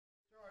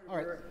All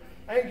right. We're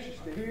anxious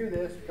to hear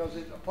this because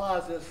it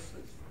applies us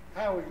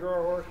how we grow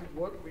our orchids,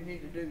 what we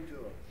need to do to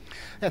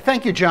them.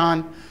 Thank you,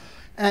 John.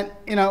 And,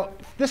 you know,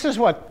 this is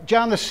what,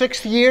 John, the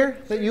 6th year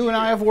that you and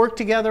I have worked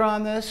together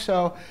on this.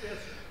 So,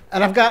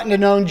 and I've gotten to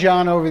know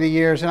John over the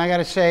years, and I got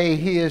to say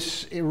he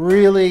is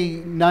really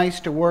nice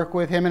to work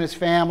with, him and his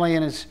family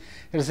and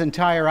his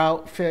entire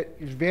outfit.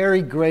 He's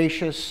very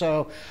gracious.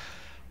 So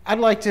I'd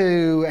like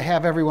to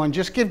have everyone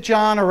just give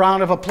John a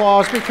round of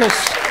applause because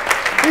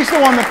he's the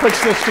one that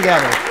puts this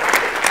together.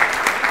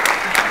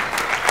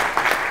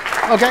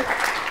 Okay?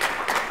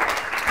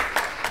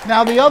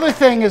 Now, the other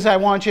thing is I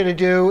want you to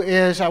do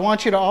is I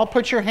want you to all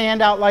put your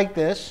hand out like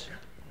this.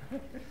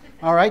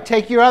 All right?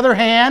 Take your other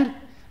hand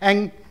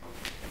and...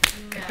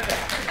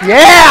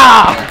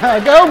 Yeah!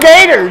 Go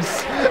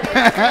Gators!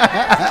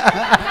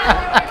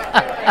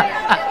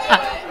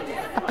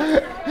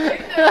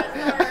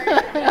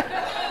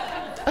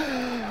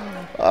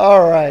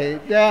 All right.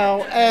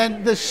 Now,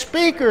 and the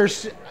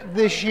speakers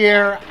this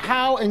year,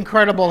 how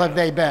incredible have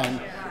they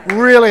been?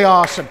 Really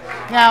awesome.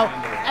 Now,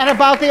 and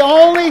about the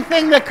only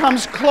thing that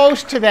comes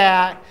close to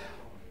that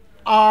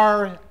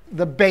are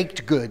the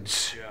baked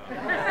goods.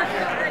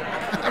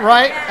 Yeah.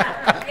 Right?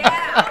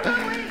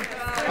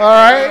 Yeah. All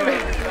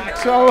right.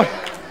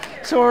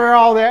 So we're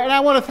all there. And I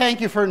want to thank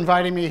you for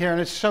inviting me here.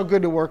 And it's so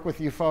good to work with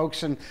you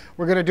folks. And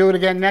we're going to do it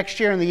again next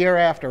year and the year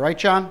after. Right,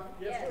 John?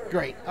 Yes, sir.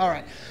 Great. All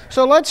right.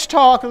 So let's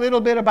talk a little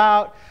bit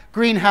about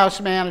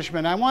greenhouse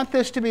management. I want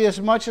this to be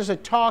as much as a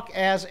talk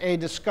as a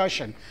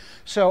discussion.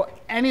 So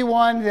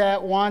anyone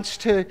that wants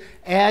to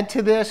add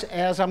to this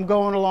as I'm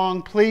going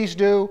along, please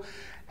do.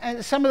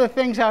 And some of the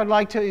things I would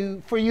like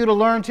for you to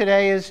learn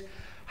today is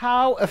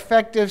how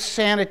effective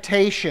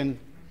sanitation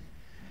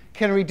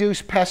can reduce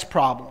pest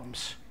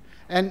problems.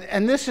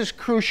 And this is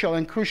crucial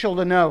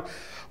to know.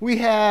 We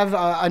have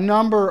a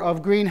number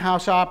of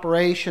greenhouse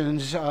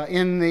operations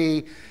in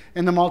the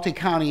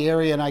multi-county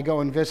area, and I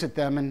go and visit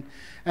them,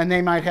 and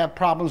they might have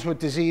problems with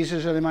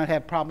diseases, or they might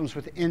have problems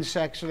with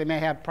insects, or they may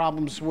have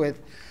problems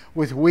with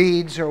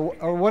weeds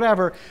or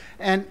whatever.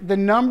 And the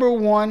number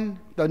one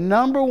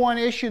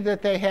issue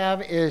that they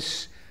have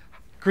is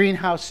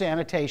greenhouse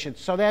sanitation.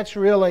 So that's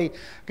really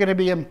going to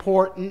be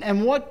important.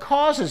 And what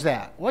causes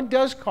that? What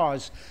does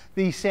cause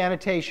these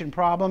sanitation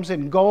problems?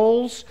 And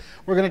goals,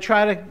 we're going to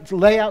try to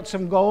lay out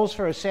some goals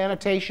for a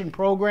sanitation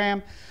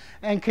program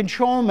and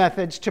control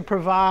methods to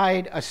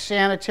provide a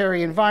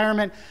sanitary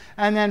environment.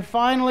 And then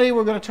finally,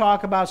 we're going to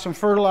talk about some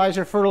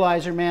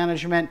fertilizer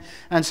management,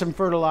 and some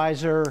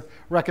fertilizer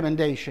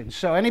recommendations.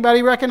 So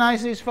anybody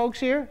recognize these folks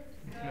here?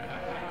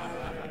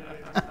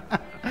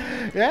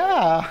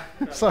 Yeah.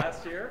 So,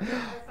 last year?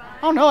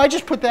 Oh, no, I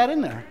just put that in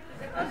there.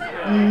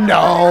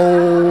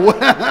 No.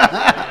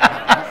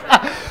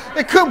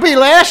 It could be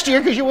last year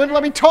because you wouldn't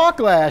let me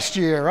talk last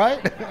year, right?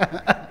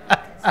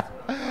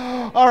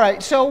 All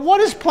right, so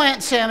what is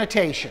plant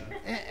sanitation?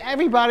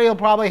 Everybody will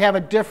probably have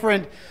a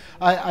different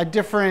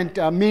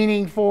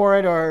meaning for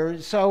it, or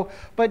so.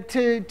 But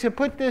to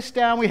put this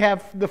down, we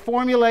have the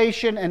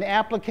formulation and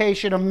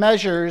application of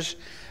measures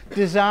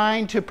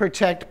designed to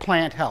protect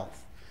plant health.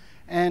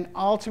 And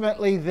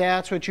ultimately,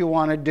 that's what you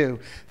want to do.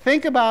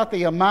 Think about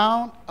the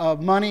amount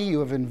of money you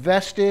have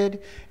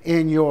invested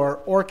in your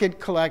orchid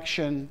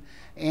collection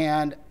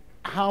and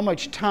how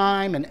much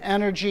time and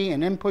energy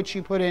and input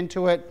you put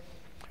into it.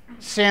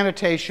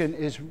 Sanitation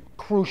is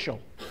crucial.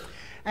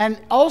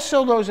 And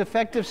also those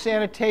effective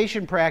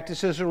sanitation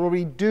practices will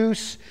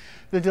reduce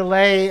the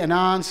delay and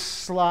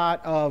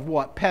onslaught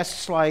of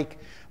pests like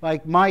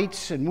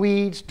mites and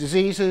weeds,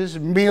 diseases,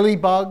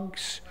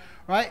 mealybugs,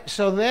 right?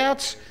 So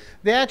that's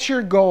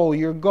your goal.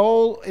 Your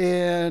goal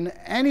in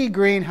any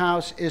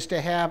greenhouse is to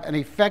have an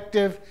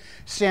effective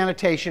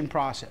sanitation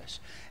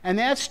process. And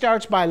that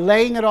starts by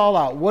laying it all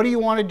out. What do you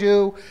want to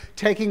do?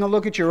 Taking a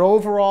look at your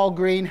overall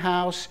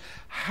greenhouse,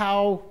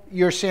 how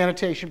your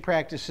sanitation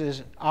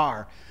practices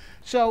are.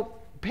 So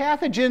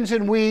pathogens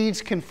and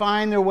weeds can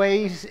find their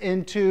ways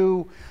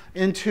to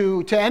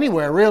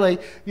anywhere, really.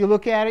 You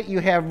look at it, you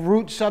have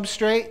root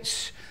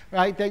substrates,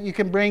 right, that you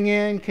can bring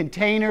in,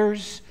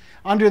 containers,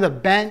 under the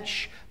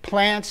bench,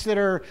 plants that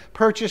are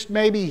purchased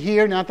maybe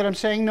here. Not that I'm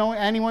saying no,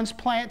 anyone's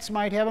plants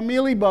might have a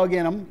mealybug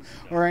in them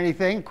or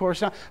anything, of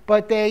course not,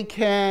 but they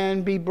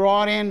can be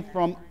brought in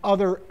from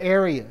other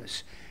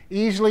areas.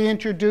 Easily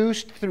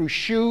introduced through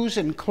shoes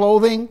and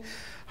clothing.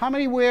 How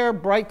many wear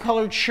bright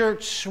colored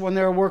shirts when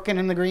they're working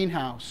in the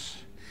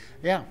greenhouse?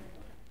 Yeah.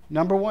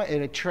 Number one,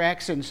 it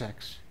attracts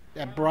insects.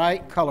 That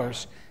bright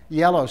colors,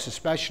 yellows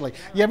especially.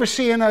 You ever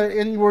see in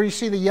where you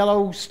see the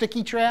yellow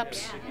sticky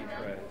traps?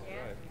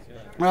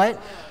 Right?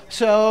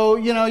 So,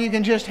 you know, you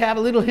can just have a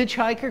little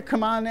hitchhiker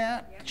come on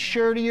that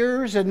shirt of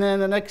yours, and then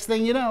the next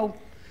thing you know,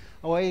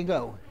 away you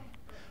go.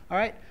 All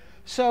right?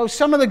 So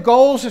some of the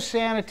goals of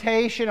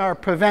sanitation are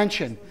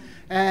prevention.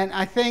 And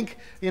I think,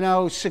 you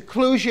know,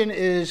 seclusion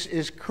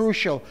is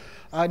crucial.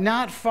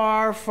 Not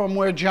far from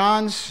where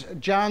John's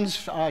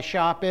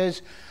shop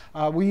is,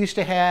 we used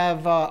to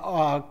have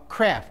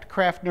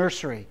Craft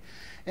Nursery.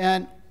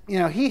 And, you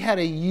know, he had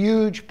a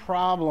huge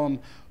problem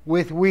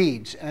with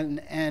weeds,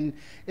 and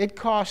it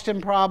cost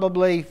him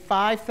probably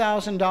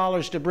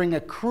 $5,000 to bring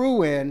a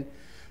crew in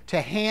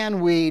to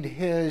hand weed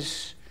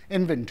his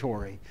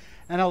inventory.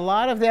 And a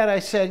lot of that I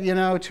said, you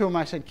know, to him,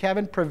 I said,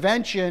 Kevin,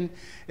 prevention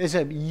is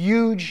a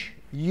huge,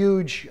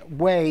 huge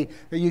way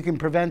that you can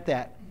prevent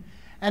that.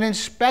 And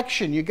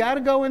inspection, you got to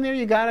go in there,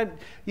 you got to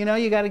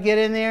get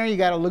in there, you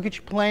got to look at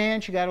your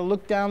plants, you got to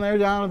look down there,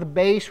 down at the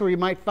base where you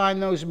might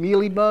find those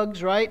mealy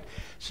bugs, right?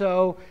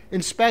 So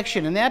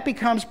inspection, and that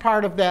becomes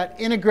part of that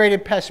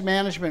integrated pest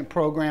management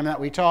program that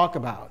we talk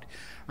about,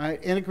 right?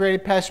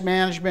 Integrated pest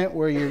management,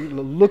 where you're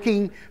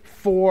looking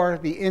for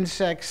the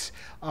insects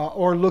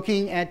or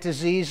looking at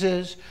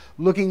diseases,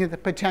 looking at the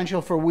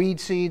potential for weed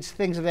seeds,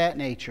 things of that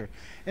nature.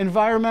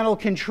 Environmental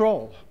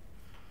control,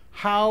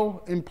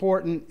 how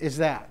important is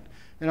that?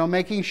 You know,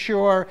 making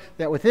sure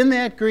that within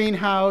that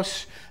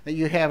greenhouse that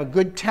you have a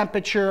good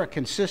temperature, a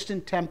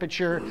consistent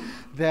temperature,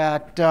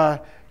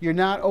 that you're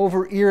not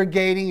over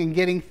irrigating and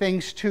getting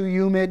things too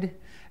humid,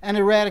 and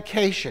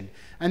eradication.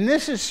 And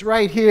this is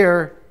right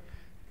here,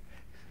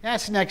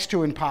 that's next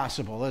to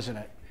impossible, isn't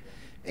it?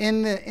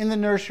 In the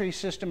nursery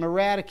system,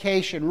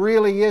 eradication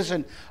really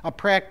isn't a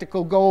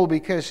practical goal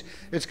because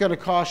it's going to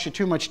cost you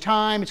too much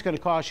time, it's going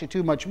to cost you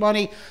too much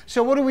money.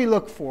 So what do we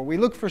look for? We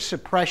look for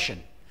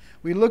suppression.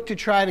 We look to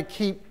try to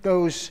keep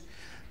those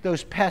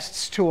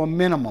pests to a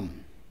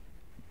minimum.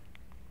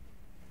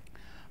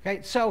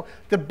 Okay, so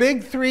the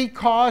big three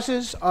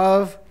causes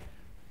of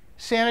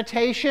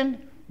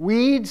sanitation: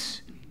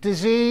 weeds,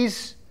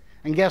 disease,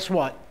 and guess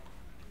what?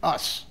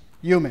 Us,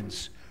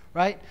 humans,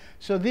 right?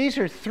 So these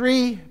are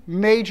three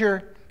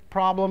major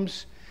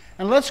problems.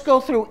 And let's go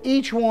through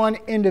each one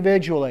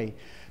individually.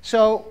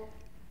 So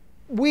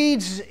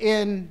weeds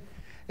in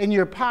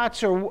your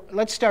pots, or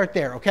let's start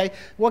there, okay?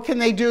 What can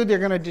they do? They're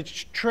going to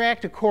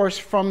detract, of course,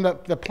 from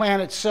the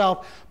plant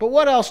itself. But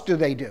what else do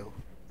they do?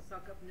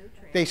 Suck up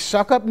nutrients. They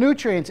suck up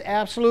nutrients,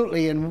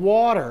 absolutely, and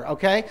water,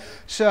 okay?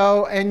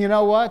 So, and you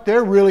know what?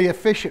 They're really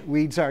efficient,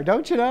 weeds are,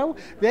 don't you know?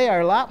 They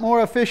are a lot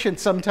more efficient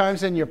sometimes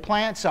than your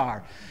plants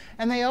are.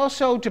 And they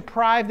also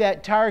deprive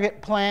that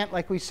target plant,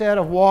 like we said,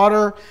 of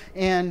water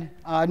and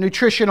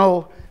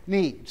nutritional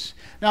needs.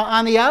 Now,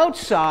 on the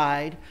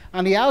outside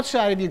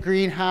of your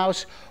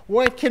greenhouse,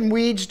 what can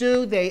weeds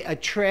do? They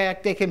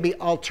can be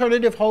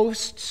alternative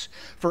hosts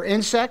for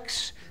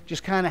insects.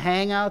 Just kind of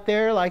hang out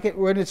there like it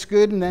when it's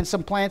good, and then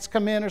some plants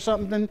come in or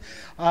something.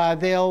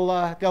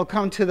 They'll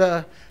come to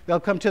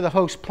the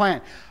host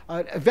plant.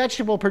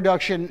 Vegetable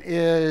production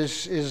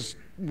is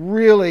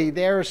really,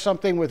 there's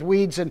something with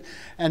weeds and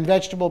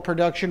vegetable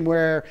production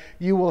where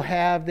you will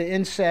have the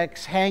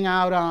insects hang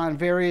out on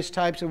various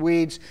types of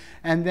weeds,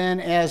 and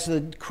then as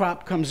the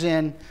crop comes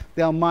in,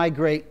 they'll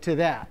migrate to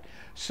that.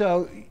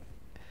 So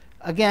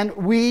again,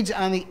 weeds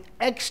on the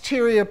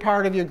exterior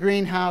part of your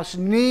greenhouse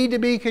need to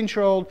be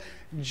controlled,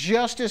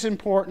 just as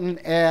important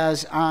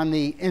as on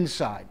the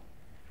inside.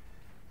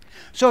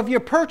 So if you're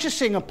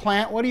purchasing a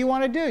plant, what do you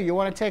want to do? You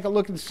want to take a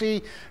look and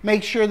see,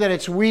 make sure that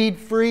it's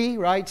weed-free,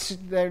 right?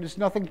 There's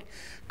nothing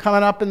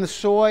coming up in the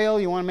soil.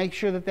 You want to make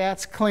sure that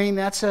that's clean.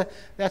 That's a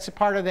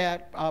part of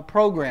that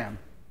program.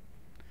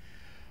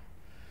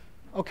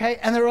 Okay,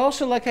 and they're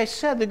also, like I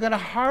said, they're going to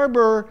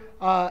harbor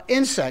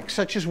insects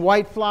such as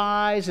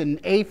whiteflies and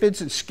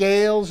aphids and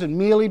scales and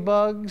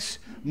mealybugs,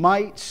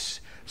 mites,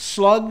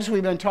 slugs.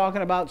 We've been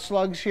talking about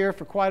slugs here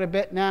for quite a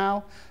bit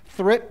now.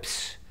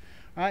 Thrips.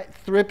 Right?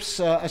 Thrips,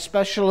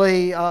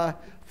 especially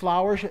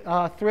flower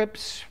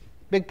thrips,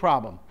 big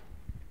problem.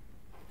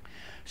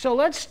 So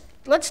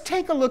let's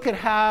take a look at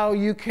how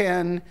you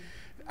can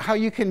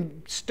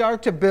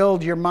start to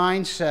build your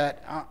mindset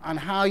on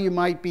how you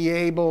might be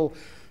able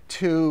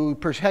to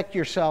protect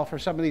yourself from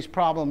some of these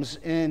problems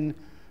in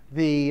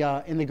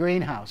the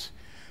greenhouse.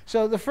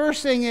 So the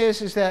first thing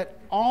is that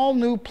all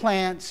new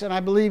plants, and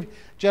I believe,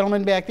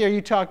 gentlemen back there,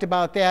 you talked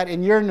about that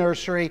in your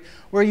nursery,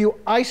 where you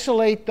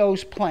isolate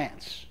those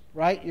plants.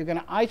 Right? You're going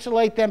to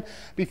isolate them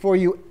before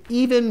you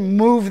even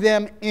move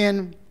them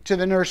into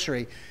the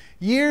nursery.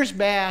 Years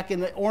back in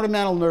the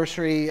ornamental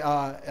nursery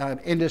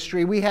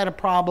industry, we had a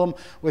problem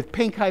with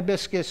pink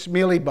hibiscus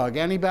mealybug.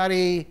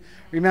 Anybody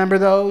remember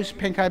those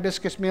pink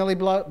hibiscus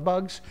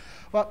mealybugs?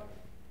 Well,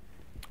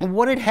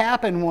 what had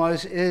happened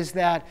is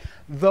that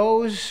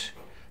those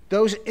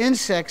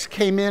insects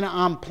came in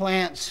on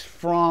plants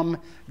from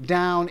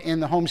down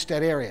in the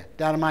Homestead area,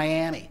 down in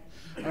Miami.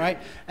 All right,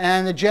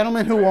 and the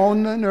gentleman who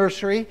owned the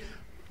nursery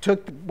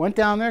went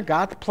down there,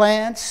 got the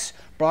plants,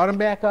 brought them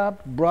back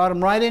up, brought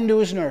them right into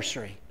his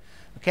nursery.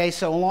 Okay,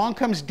 so along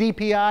comes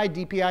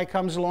DPI. DPI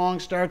comes along,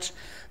 starts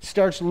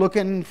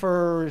looking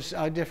for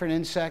different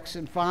insects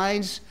and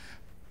finds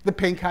the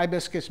pink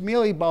hibiscus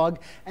mealybug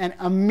and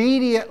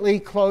immediately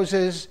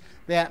closes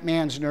that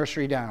man's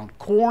nursery down,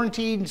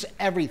 quarantines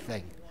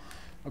everything.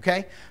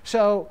 Okay,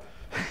 so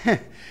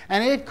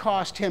and it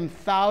cost him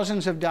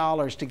thousands of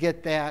dollars to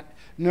get that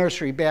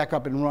nursery back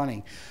up and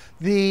running.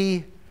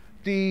 The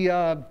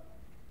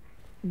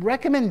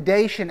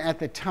recommendation at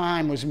the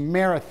time was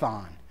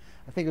marathon.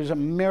 I think it was a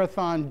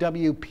Marathon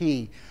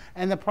WP.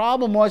 And the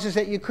problem was is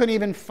that you couldn't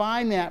even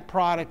find that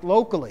product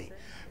locally.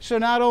 So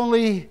not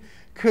only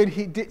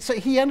could so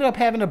he ended up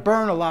having to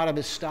burn a lot of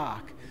his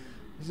stock.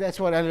 That's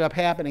what ended up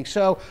happening.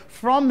 So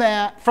from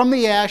that, from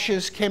the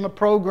ashes came a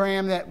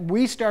program that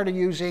we started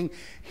using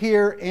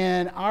here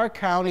in our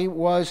county,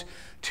 was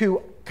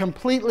to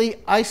completely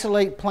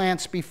isolate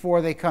plants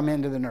before they come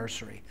into the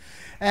nursery.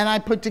 And I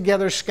put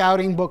together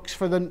scouting books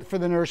for the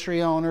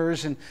nursery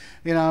owners, and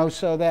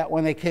so that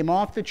when they came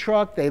off the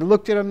truck, they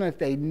looked at them. If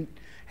they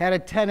had a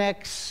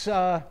 10x,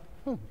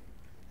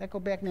 that go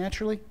back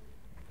naturally.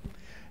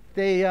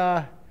 They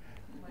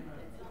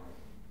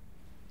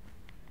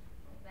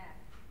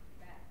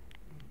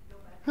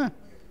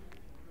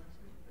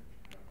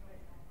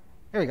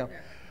There we go.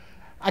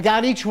 I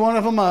got each one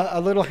of them a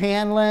little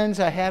hand lens.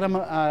 I got them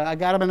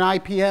an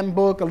IPM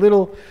book,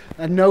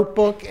 a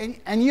notebook,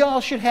 and you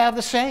all should have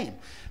the same.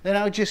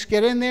 Just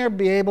get in there,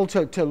 be able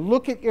to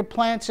look at your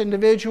plants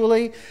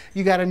individually.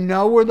 You got to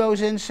know where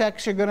those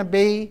insects are going to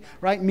be,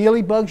 right?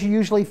 Mealybugs you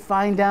usually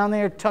find down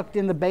there tucked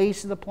in the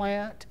base of the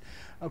plant.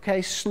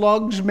 Okay,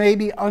 slugs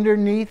maybe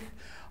underneath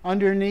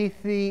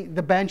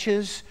the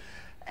benches,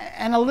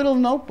 and a little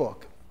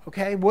notebook.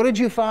 Okay, what did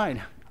you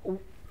find?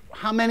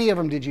 How many of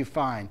them did you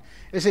find?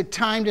 Is it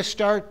time to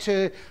start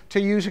to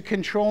use a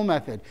control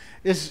method?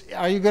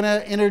 Are you going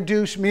to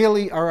introduce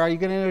lady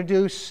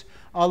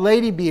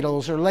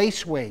beetles or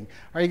lacewing?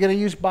 Are you going to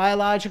use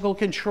biological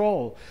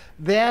control?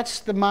 That's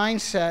the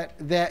mindset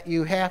that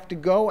you have to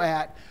go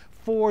at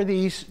for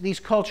these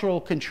cultural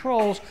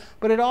controls,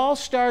 but it all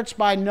starts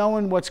by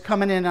knowing what's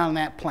coming in on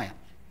that plant.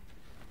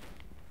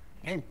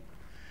 Okay.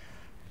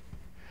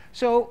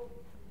 So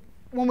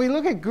when we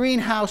look at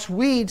greenhouse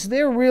weeds,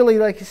 they're really,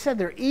 like I said,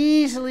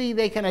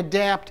 they can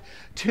adapt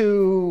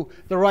to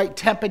the right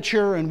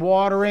temperature and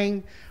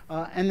watering,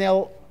 and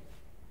they'll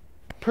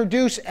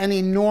produce an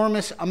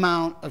enormous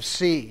amount of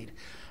seed.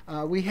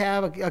 We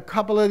have a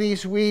couple of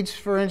these weeds,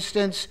 for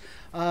instance,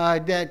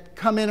 that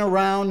come in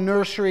around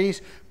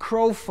nurseries.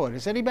 Crowfoot.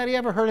 Has anybody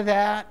ever heard of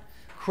that?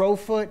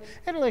 Crowfoot.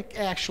 It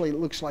actually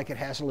looks like it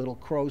has a little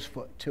crow's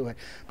foot to it.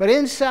 But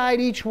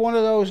inside each one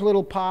of those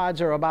little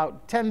pods are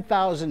about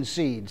 10,000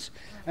 seeds.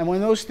 And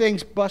when those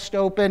things bust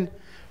open,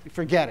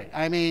 forget it.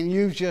 I mean,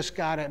 you've just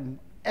got them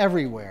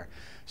everywhere.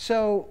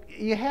 So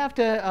you have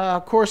to,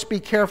 of course,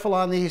 be careful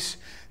on these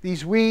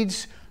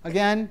weeds.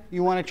 Again,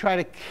 you want to try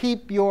to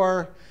keep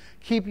your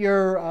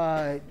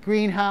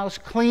greenhouse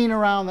clean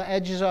around the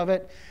edges of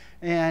it,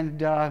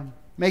 and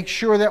make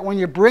sure that when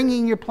you're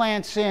bringing your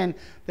plants in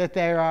that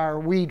they are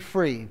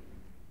weed-free.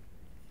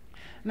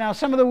 Now,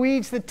 some of the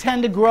weeds that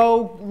tend to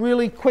grow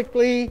really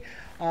quickly,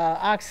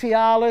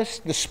 Oxyalis,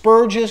 the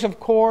spurges, of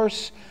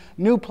course.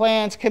 New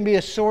plants can be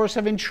a source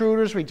of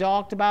intruders. We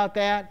talked about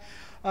that.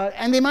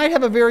 And they might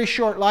have a very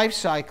short life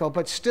cycle,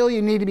 but still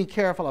you need to be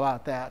careful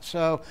about that.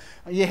 So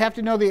you have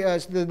to know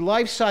the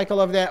life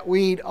cycle of that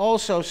weed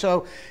also.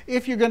 So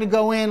if you're going to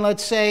go in,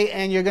 let's say,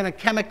 and you're going to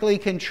chemically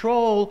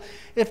control,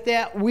 if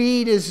that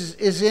weed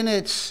is in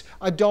its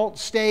adult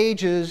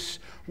stages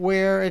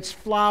where it's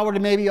flowered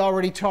and maybe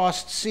already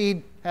tossed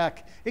seed,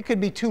 heck, it could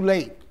be too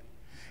late.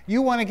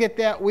 You want to get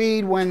that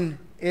weed when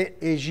it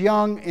is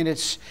young in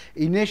its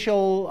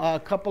initial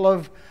couple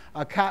of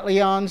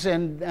cotyledons,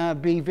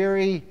 and be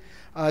very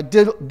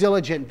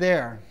diligent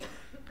there.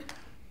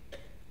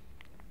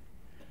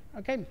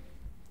 Okay.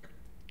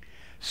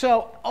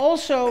 So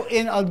also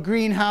in a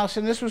greenhouse,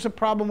 and this was a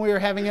problem we were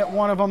having at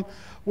one of them,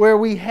 where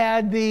we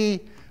had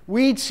the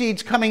weed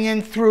seeds coming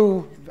in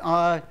through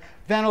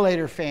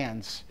ventilator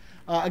fans.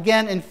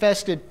 Again,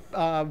 infested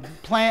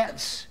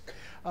plants,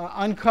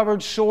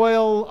 uncovered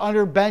soil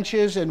under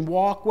benches and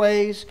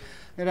walkways.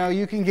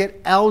 You can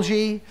get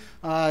algae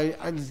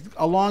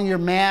along your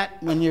mat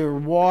when your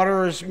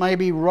water is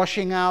maybe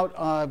rushing out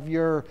of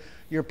your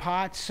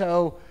pots.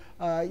 So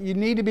you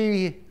need to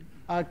be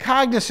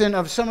cognizant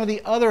of some of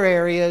the other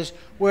areas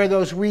where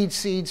those weed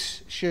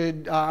seeds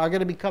are going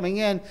to be coming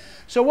in.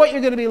 So what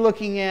you're going to be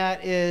looking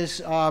at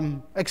is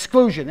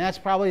exclusion. That's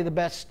probably the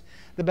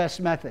best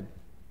method.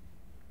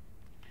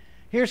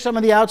 Here's some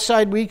of the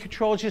outside weed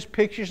control, just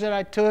pictures that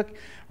I took.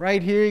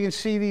 Right here you can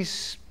see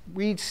these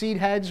weed seed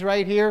heads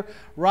right here,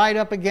 right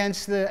up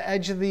against the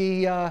edge of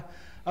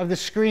the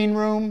screen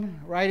room,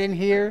 right in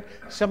here.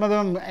 Some of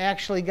them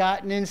actually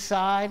gotten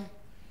inside.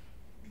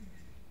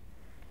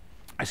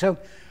 So,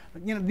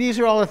 these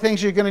are all the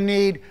things you're going to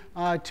need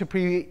to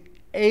be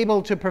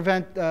able to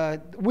prevent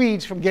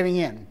weeds from getting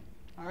in.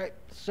 All right.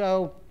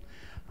 So,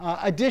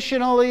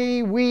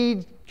 additionally,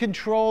 weed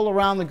control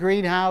around the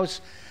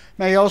greenhouse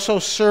may also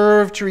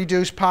serve to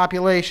reduce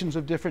populations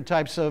of different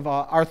types of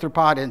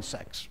arthropod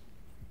insects.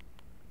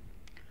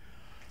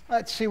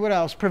 Let's see what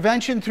else.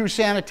 Prevention through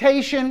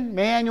sanitation,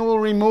 manual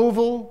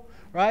removal,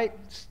 right?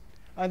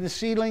 The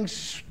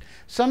seedlings.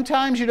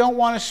 Sometimes you don't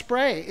want to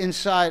spray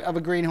inside of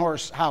a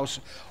greenhouse house,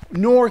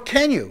 nor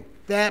can you.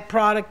 that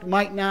product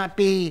might not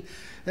be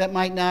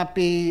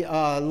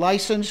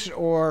licensed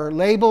or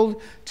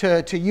labeled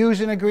to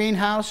use in a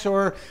greenhouse,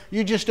 or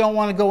you just don't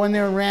want to go in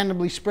there and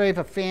randomly spray if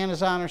a fan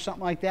is on or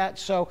something like that.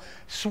 So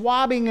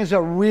swabbing is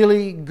a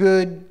really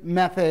good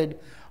method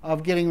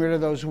of getting rid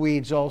of those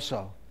weeds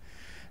also.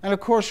 And of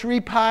course,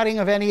 repotting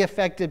of any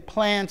affected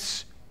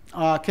plants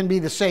can be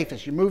the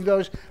safest. You move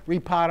those,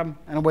 repot them,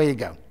 and away you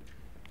go.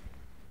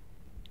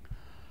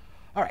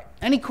 All right,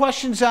 any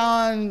questions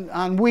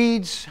on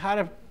weeds, how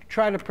to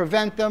try to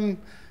prevent them,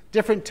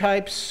 different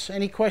types?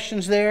 Any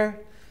questions there?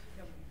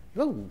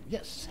 Oh,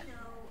 yes. Do you know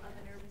of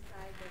an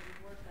herbicide that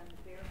would work on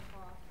bear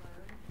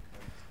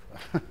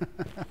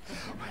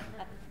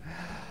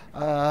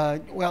paw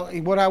fern? Well,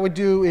 what I would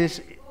do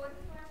is,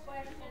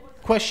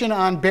 question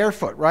on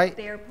barefoot, right?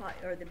 Bear paw,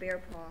 or the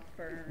bear paw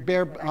fern.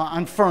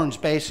 On ferns,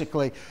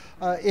 basically.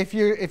 If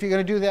you're going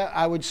to do that,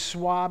 I would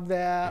swab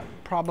that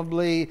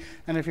probably,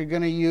 and if you're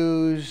going to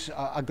use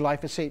a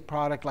glyphosate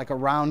product like a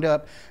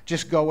Roundup,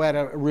 just go at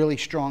a really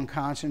strong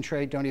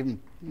concentrate. Don't even,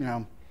 you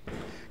know,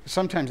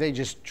 sometimes they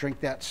just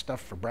drink that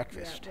stuff for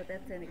breakfast. Yeah,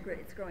 well,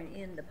 it's growing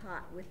in the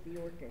pot with the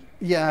orchid.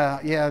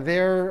 Yeah,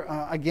 they're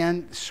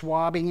again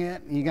swabbing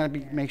it. You got to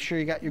make sure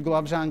you got your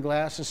gloves on,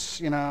 glasses,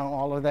 you know,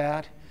 all of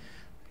that.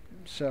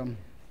 So.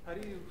 How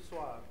do you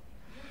swab?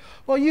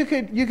 Well, you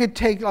could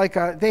take like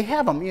they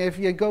have them. If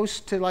you go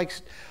to like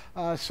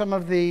some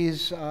of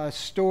these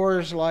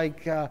stores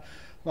like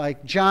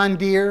John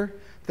Deere,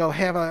 they'll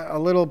have a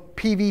little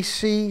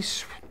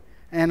PVC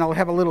and they'll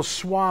have a little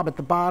swab at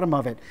the bottom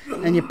of it,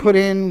 and you put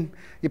in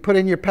your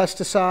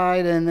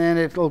pesticide, and then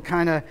it'll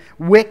kind of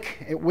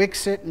wick. It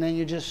wicks it, and then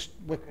you just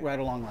wick right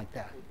along like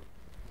that.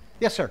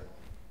 Yes, sir.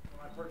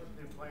 When I purchase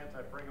new plants,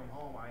 I bring them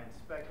home, I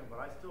inspect them, but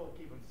I still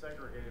keep them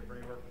segregated for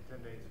anywhere from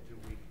 10 days to 2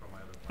 weeks from my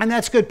other plants. And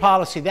that's good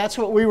policy. That's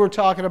what we were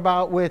talking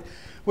about with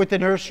the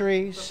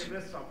nurseries. So if you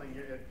miss something,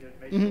 it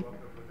may show up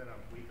within a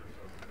week or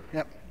so.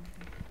 Yep.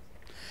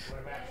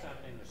 What about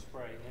something to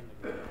spray in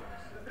the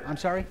greenhouse? I'm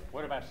sorry?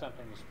 What about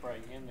something to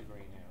spray in the greenhouse?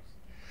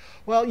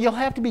 Well, you'll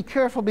have to be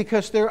careful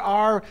because there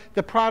are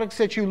the products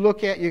that you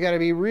look at. You got to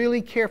be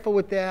really careful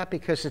with that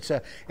because it's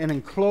an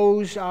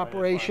enclosed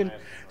operation.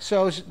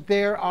 So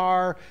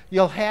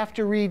you'll have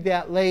to read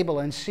that label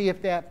and see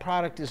if that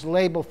product is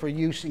labeled for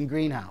use in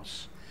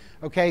greenhouse.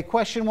 Okay,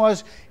 question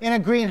was, in a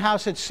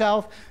greenhouse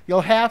itself,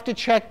 you'll have to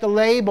check the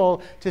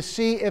label to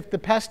see if the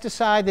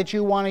pesticide that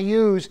you want to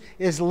use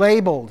is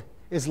labeled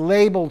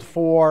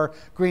for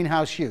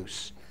greenhouse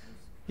use.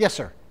 Yes,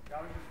 sir.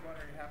 I was just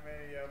wondering how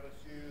many of us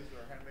use,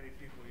 or how many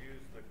people use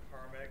the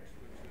Carmex,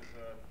 which is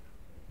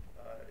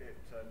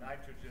it's a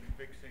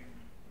nitrogen-fixing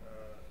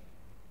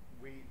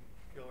weed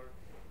killer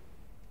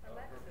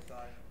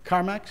herbicide.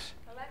 Carmex?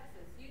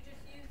 Alexis, you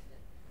just used it.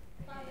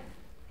 I just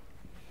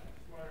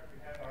wonder if we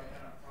have any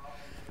kind of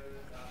problems with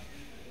it, not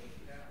using it with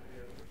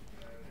Cattleya, which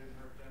didn't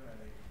hurt them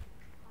any,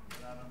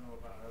 and I don't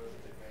know about others.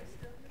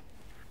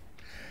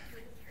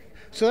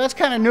 So that's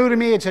kind of new to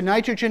me. It's a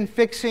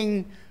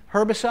nitrogen-fixing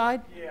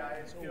herbicide. Yeah,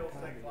 it kills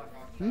things like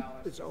oxalis.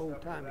 It's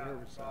old-time without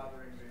herbicide.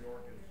 bothering the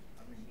orchids.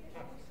 I mean,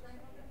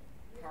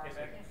 Is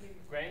it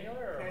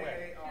granular or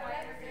wet?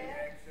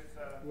 K-A-R-M-E-X, it's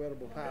a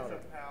Wettable powder.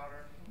 It's a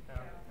powder.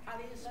 How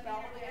do you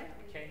spell it?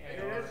 It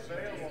is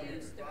available. You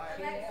can buy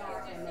it.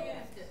 Alexis just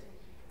used it.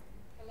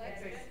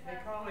 Alexis. They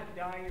call it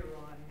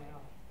Diuron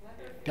now.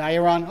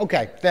 Diuron?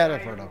 Okay, that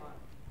I've heard of. Diuron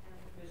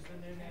is the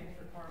new name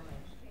for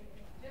Carmex.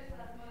 Just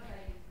last month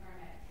I used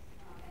Carmex,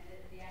 and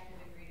the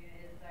active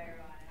ingredient is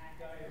Diuron, and I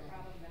had the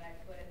problem that I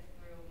put it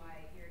through my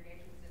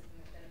irrigation system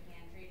instead of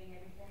hand treating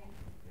everything.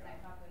 And I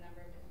talked to a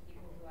number of different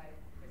people who I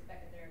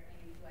respected their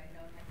opinions, who I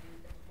know have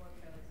used it before,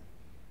 because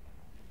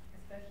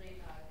especially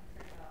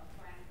concerned about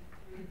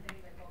finding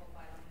things like bulb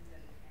filings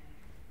and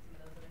some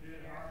of those other things.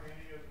 Didn't harm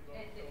any of those.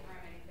 It didn't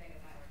harm anything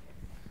of my orchids.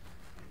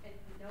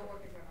 No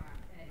orchids were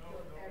harmed, and it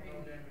killed every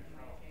weed in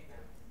my shade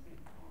house.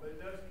 But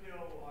it does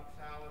kill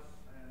oxalis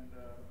and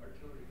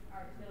artillery.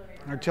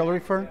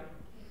 Artillery fern?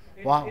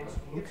 It- Wow, It's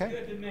okay.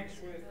 good to mix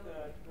with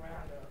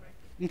Roundup.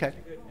 Okay. It's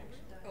a good mix.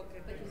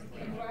 Okay, but you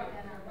can't grow it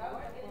in a row.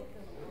 Oh,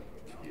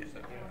 she used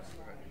it inside.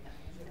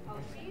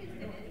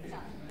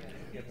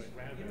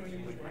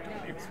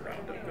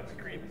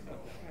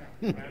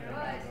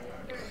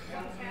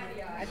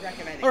 I'd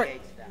recommend All right.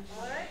 engage them.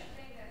 Well, I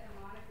think that the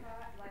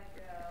monocot, like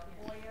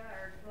Hoya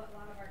or a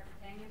lot of our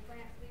companion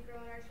plants we grow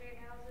in our shade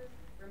houses,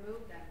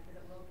 remove them because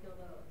it will kill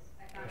those.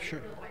 I found it Sure.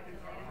 kills my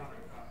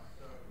chrysanthemums.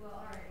 Well,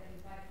 all right,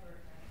 and vice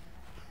versa.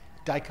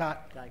 Dicot?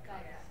 Yeah.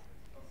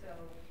 So,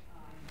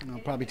 I'll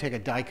probably take a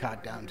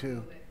dicot down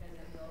too.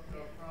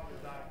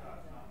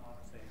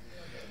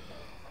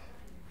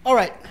 All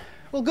right.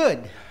 Well,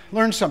 good.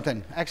 Learned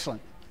something.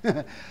 Excellent.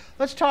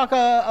 Let's talk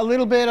a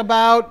little bit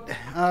about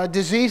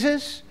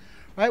diseases.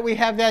 Right? We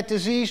have that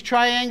disease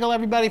triangle.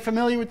 Everybody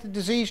familiar with the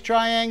disease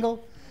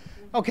triangle?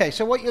 Okay,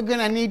 so what you're going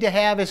to need to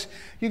have is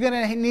you're going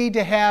to need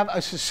to have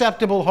a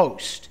susceptible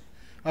host.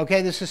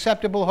 Okay, the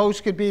susceptible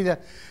host could be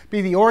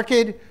the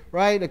orchid,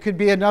 right? It could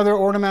be another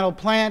ornamental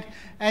plant.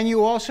 And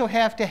you also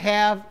have to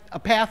have a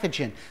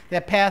pathogen.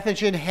 That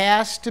pathogen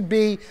has to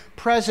be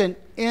present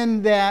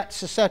in that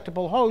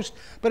susceptible host,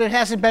 but it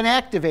hasn't been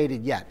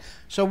activated yet.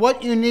 So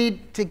what you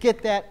need to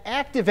get that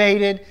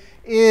activated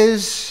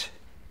is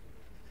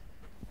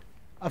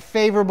a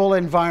favorable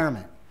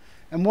environment.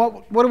 And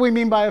what do we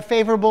mean by a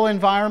favorable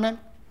environment?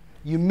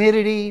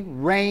 Humidity,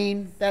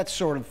 rain, that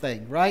sort of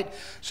thing, right?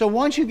 So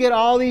once you get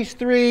all these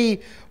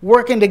three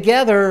working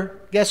together,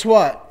 guess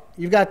what?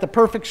 You've got the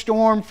perfect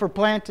storm for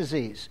plant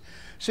disease.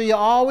 So you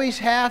always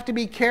have to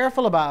be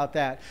careful about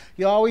that.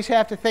 You always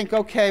have to think,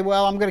 okay,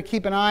 well, I'm going to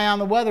keep an eye on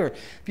the weather.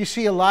 If you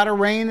see a lot of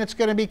rain that's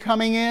going to be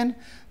coming in,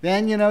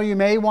 then you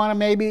might want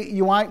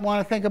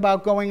to think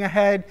about going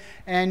ahead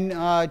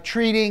and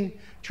treating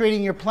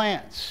your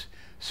plants.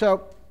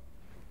 So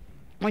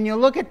when you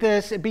look at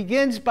this, it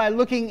begins by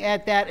looking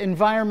at that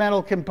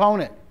environmental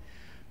component.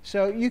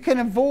 So you can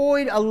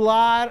avoid a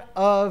lot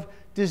of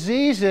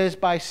diseases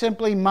by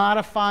simply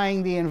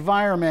modifying the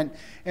environment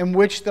in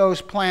which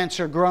those plants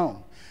are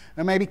grown.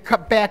 And maybe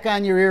cut back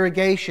on your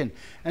irrigation.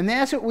 And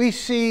that's what we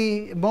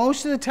see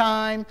most of the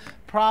time,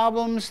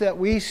 problems that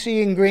we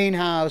see in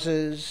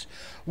greenhouses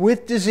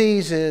with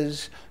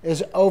diseases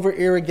is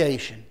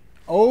over-irrigation.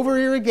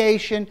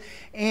 Over-irrigation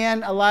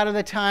and a lot of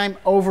the time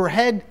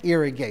overhead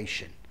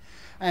irrigation.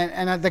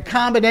 And the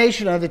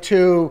combination of the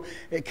two,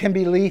 it can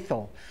be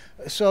lethal.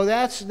 So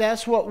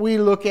that's what we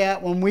look at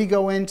when we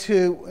go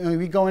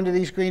into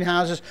these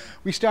greenhouses.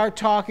 We start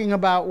talking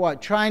about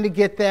what? Trying to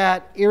get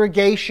that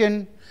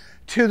irrigation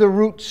to the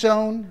root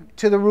zone,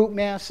 to the root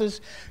masses.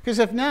 Because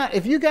if not,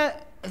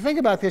 think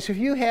about this, if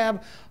you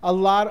have a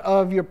lot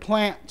of your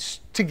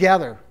plants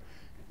together,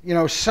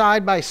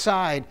 side by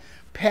side,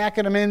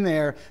 packing them in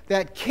there,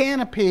 that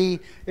canopy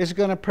is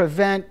going to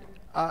prevent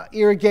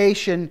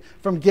irrigation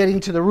from getting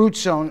to the root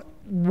zone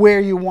where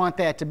you want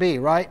that to be,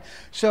 right?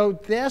 So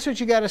that's what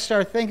you got to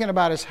start thinking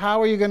about, is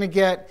how are you going to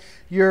get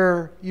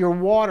your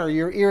water,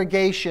 your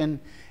irrigation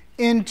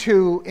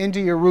into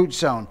your root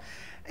zone.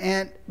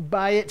 And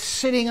by it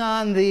sitting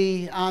on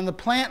the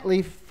plant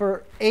leaf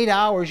for 8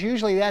 hours,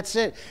 usually that's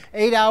it.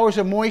 8 hours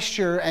of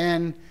moisture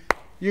and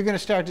you're going to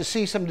start to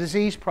see some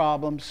disease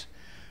problems.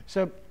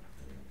 So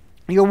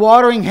your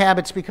watering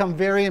habits become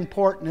very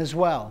important as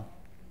well.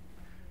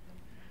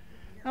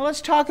 Now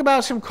let's talk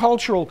about some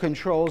cultural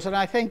controls, and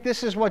I think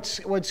this is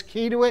what's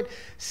key to it.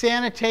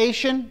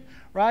 Sanitation,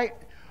 right?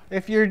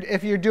 If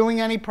you're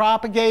doing any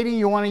propagating,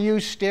 you want to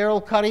use sterile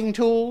cutting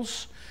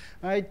tools,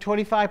 right?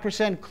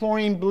 25%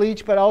 chlorine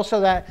bleach, but also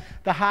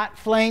the hot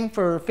flame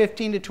for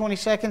 15 to 20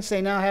 seconds.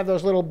 They now have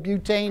those little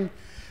butane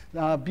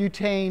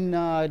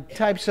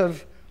types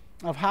of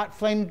hot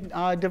flame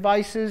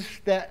devices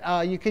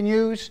that you can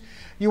use.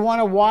 You want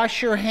to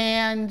wash your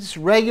hands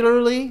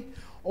regularly,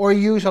 or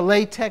use a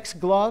latex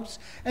gloves.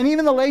 And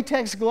even the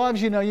latex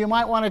gloves, you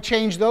might want to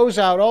change those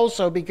out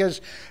also, because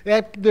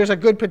there's a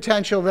good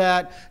potential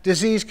that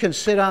disease can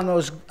sit on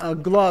those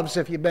gloves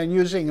if you've been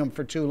using them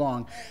for too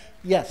long.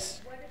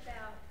 Yes? What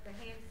about the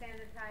hand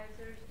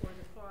sanitizers or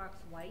the Clorox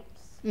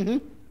wipes? Mm-hmm.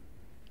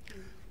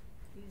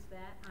 Use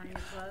that on your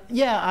gloves?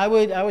 Yeah, I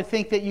would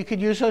think that you could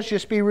use those.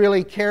 Just be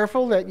really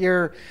careful that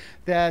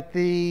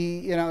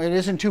it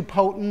isn't too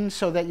potent,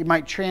 so that you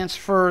might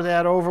transfer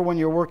that over when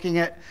you're working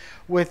it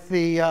with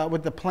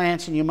the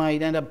plants, and you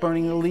might end up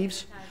burning the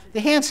leaves. The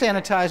hand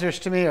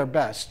sanitizers to me are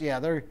best. Yeah,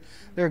 they're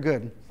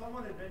good.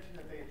 Someone had mentioned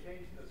that they had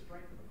changed the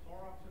strength of the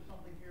Clorox or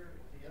something here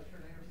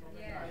yesterday or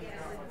something.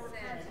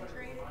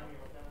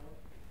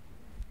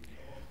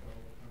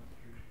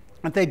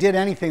 If they did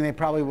anything, they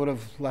probably would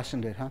have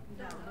lessened it, huh?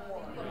 No.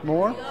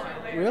 More?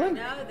 Really?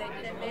 No, they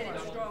made it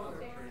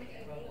stronger.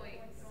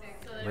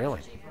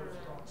 Really?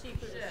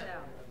 Cheaper to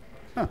sell.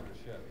 Huh.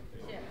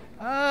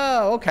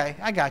 Oh, okay.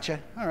 I gotcha.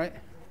 All right.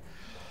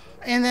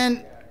 And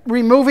then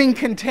removing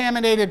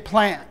contaminated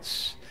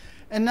plants.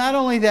 And not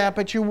only that,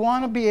 but you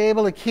want to be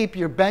able to keep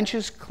your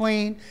benches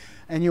clean,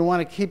 and you want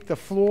to keep the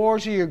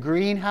floors of your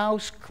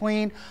greenhouse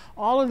clean.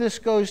 All of this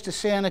goes to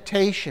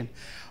sanitation.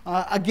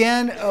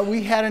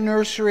 We had a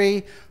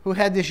nursery who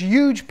had this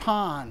huge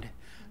pond,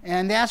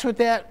 and that's what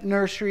that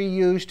nursery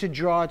used to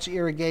draw its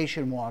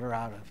irrigation water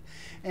out of.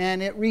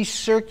 And it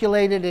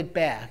recirculated it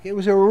back. It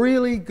was a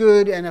really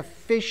good and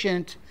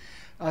efficient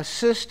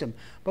system.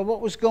 But what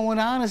was going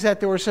on is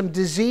that there were some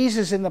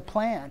diseases in the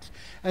plants.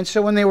 And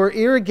so when they were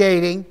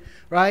irrigating,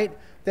 right,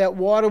 that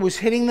water was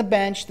hitting the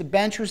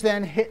bench was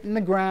then hitting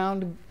the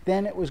ground,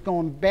 then it was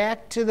going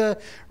back to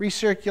the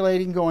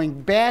recirculating, going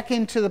back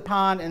into the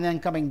pond, and then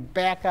coming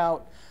back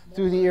out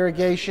through the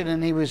irrigation,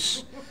 and it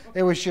was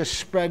just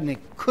spreading. They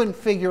couldn't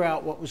figure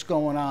out what was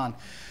going on.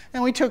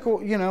 And we took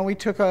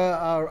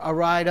a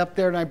ride up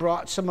there, and I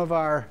brought some of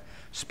our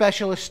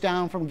specialists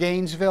down from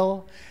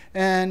Gainesville,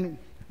 and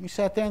we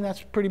sat there, and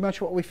that's pretty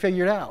much what we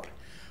figured out.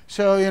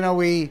 So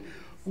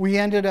we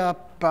ended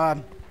up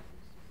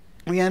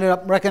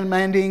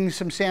recommending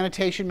some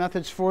sanitation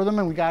methods for them,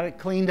 and we got it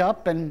cleaned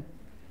up, and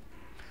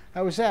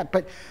that was that.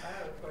 But I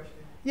have a question.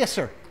 yes,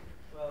 sir.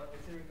 Well,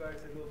 it's in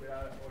regards to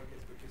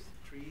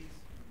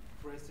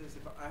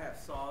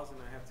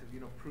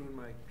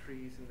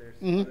trees and there's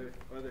Mhm.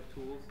 other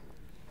tools,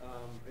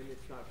 and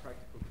it's not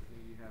practical because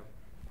maybe you have,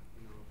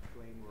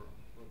 flame or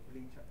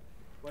bleach.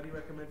 What do you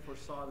recommend for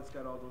saw that's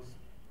got all those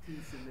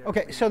teeth in there?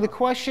 Okay, so the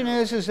question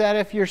is that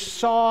if you're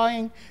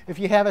sawing, if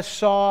you have a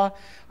saw,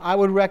 I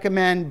would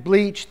recommend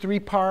bleach 3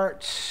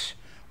 parts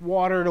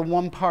water to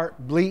 1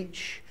 part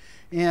bleach.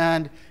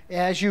 And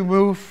as you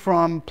move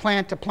from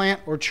plant to plant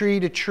or tree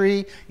to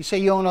tree, you say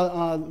you own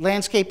a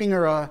landscaping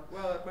or a...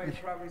 Well, my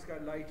property's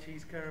got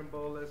lychees,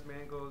 carambolas,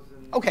 mangoes,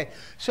 and... Okay,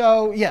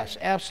 so yes,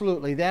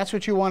 absolutely. That's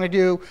what you want to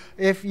do.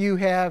 If you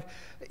have...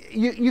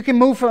 You can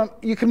move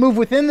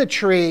within the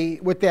tree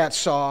with that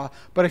saw,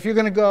 but if you're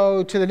going to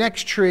go to the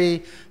next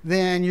tree,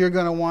 then you're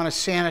going to want to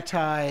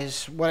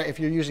sanitize if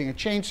you're using a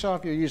chainsaw,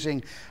 if you're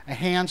using a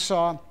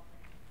handsaw.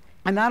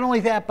 And not only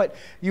that, but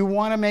you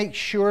want to make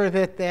sure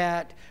that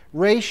that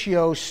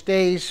ratio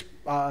stays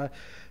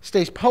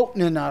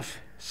potent enough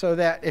so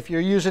that if you're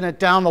using it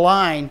down the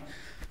line,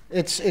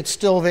 it's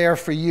still there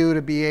for you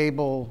to be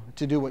able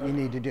to do what you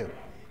need to do.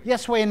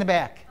 Yes, way in the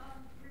back.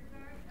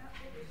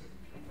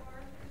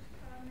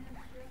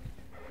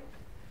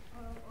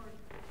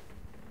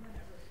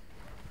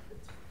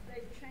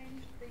 They've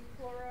changed the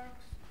Clorox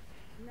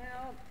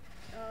now,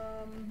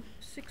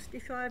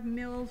 65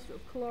 mils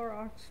of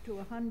Clorox to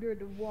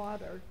 100 of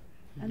water,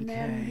 and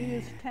then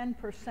use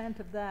 10%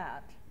 of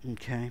that.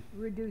 Okay.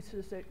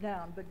 Reduces it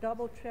down, but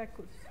double check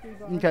with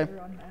Steve Okay. Arthur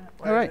on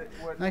that. All right.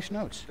 Nice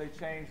notes. They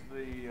changed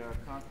the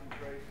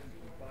concentration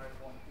from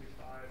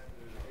 5.25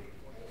 to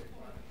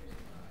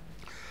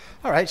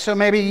 8.25. All right, so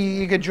maybe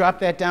you could drop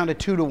that down to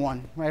 2 to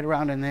 1, right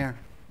around in there.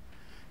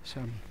 So.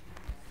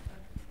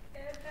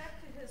 Ed, back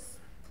to his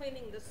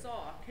cleaning the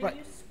saw. Can Right.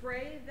 you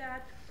spray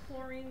that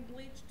chlorine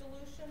bleach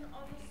dilution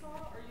on the saw,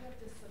 or you have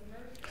to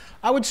submerge it?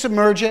 I would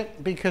submerge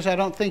it because I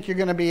don't think you're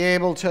going to be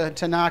able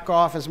to knock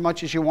off as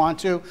much as you want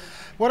to.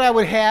 What I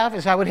would have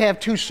is I would have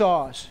 2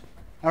 saws,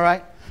 all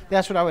right?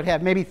 That's what I would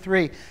have, maybe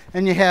 3.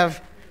 And you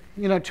have,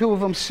 2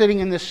 of them sitting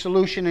in this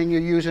solution and you're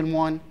using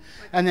one.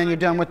 And then you're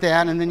done with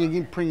that and then you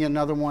can bring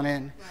another one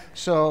in.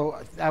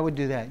 So I would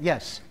do that,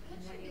 yes.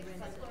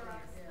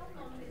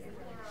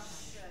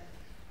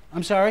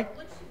 I'm sorry?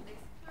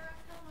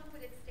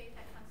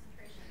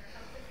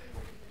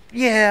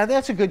 Yeah,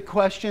 that's a good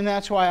question.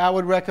 That's why I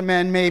would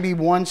recommend maybe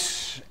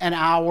once an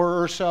hour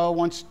or so,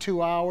 once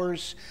 2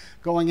 hours,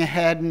 going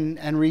ahead and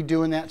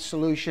redoing that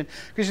solution.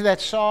 Because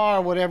that saw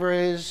or whatever it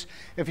is,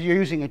 if you're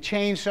using a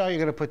chainsaw, you're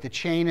going to put the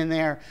chain in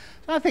there.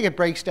 So I think it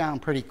breaks down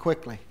pretty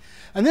quickly.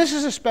 And this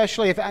is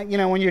especially if,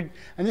 when you're,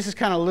 and this is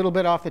kind of a little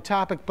bit off the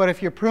topic, but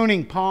if you're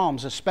pruning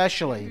palms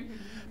especially,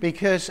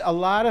 because a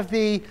lot of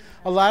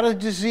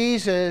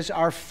diseases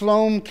are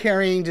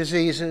phloem-carrying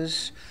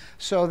diseases,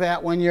 so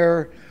that when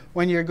you're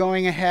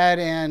going ahead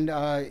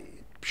and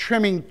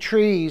trimming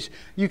trees,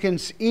 you can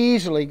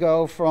easily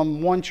go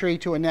from one tree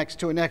to a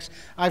next.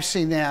 I've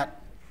seen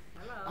that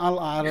in a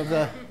lot of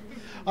the.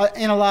 My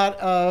HOA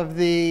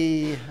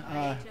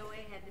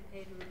had to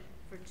pay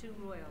for 2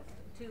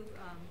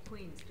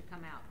 queens to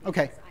come out.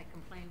 Okay. Because I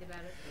complained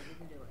about it, they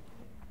didn't do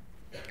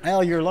it.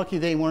 Well, you're lucky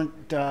they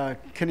weren't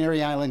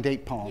Canary Island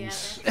date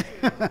palms. Yeah,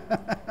 that's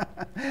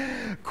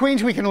true.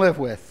 Queens we can live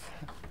with,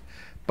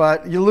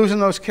 but you're losing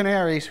those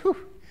canaries. Whew.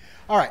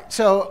 All right,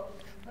 so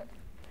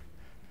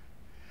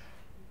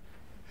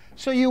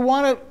you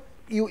want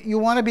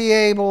to be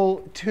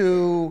able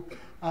to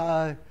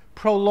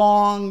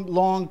prolong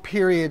long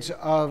periods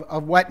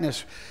of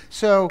wetness.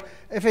 So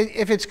if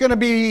it's going to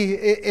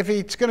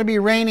be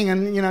raining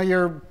and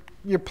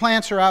your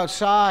plants are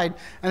outside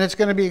and it's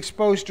going to be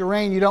exposed to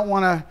rain, you don't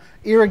want to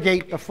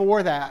irrigate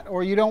before that,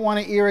 or you don't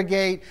want to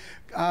irrigate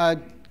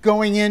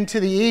going into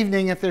the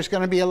evening if there's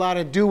going to be a lot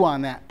of dew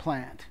on that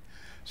plant.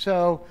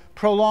 So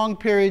prolonged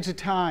periods of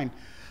time.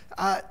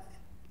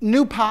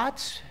 New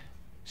pots,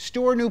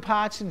 store new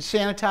pots in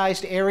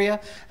sanitized area,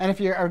 and if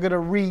you are going to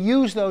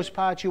reuse those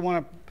pots, you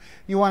want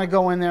to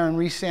go in there and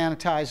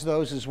re-sanitize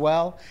those as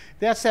well.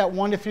 That's that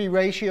 1-to-3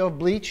 ratio of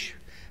bleach,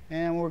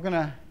 and we're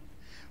going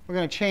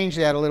to change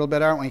that a little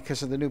bit, aren't we,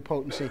 because of the new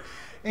potency.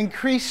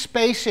 Increase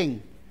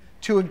spacing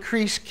to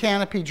increase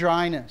canopy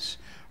dryness.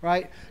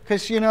 Right?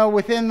 Because,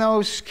 within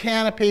those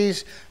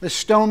canopies, the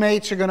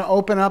stomates are going to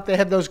open up. They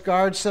have those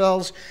guard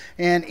cells,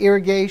 and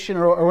irrigation,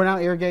 or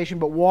not irrigation,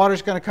 but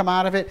water's going to come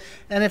out of it.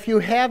 And if you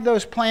have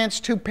those plants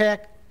too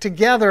packed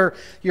together,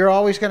 you're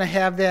always going to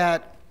have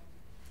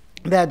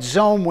that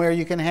zone where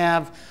you can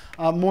have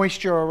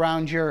moisture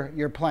around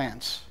your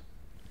plants.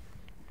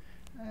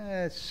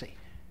 Let's see.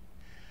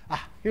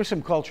 Here's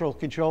some cultural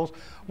controls.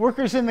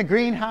 Workers in the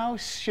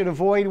greenhouse should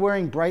avoid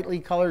wearing brightly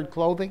colored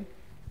clothing.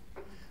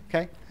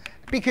 Okay?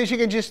 Because you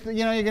can just, you're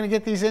going to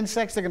get these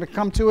insects, they're going to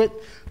come to it,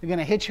 they're going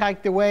to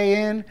hitchhike their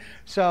way in.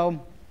 So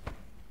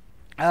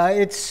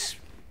it's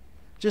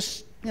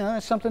just,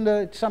 it's something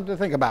to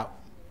think about.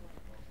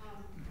 One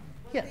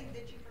thing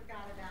that you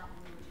forgot about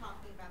when you were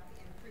talking about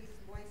the increased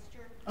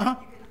moisture, you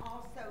can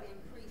also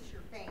increase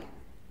your fan.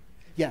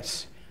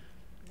 Yes.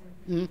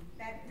 Mm-hmm.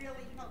 That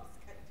really helps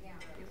cut down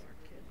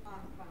on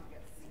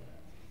fungus.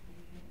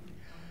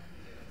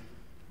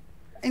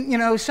 And, you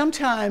know,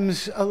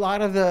 sometimes a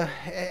lot of the,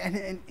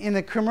 in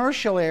the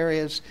commercial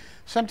areas,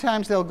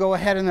 sometimes they'll go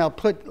ahead and they'll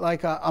put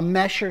like a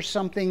mesh or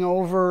something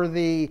over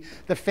the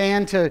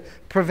fan to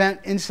prevent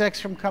insects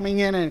from coming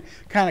in, and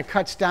kind of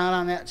cuts down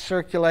on that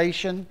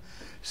circulation.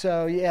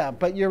 So yeah,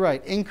 but you're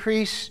right,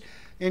 increasing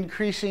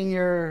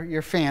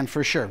your fan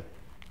for sure.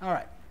 All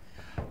right,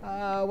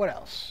 what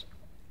else?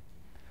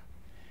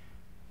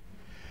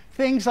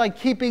 Things like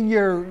keeping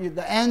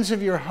the ends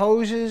of your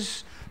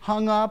hoses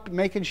hung up,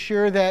 making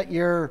sure that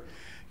your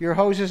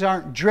hoses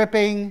aren't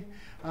dripping.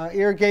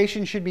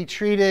 Irrigation should be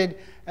treated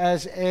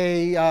as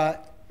a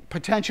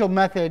potential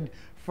method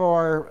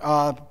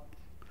for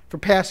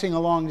passing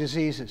along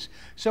diseases.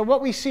 So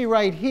what we see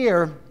right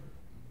here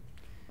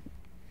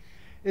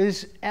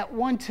is, at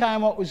one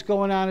time what was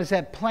going on is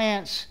that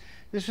plants,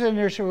 this was a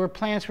nursery where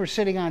plants were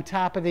sitting on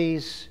top of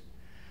these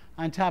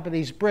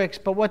bricks,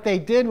 but what they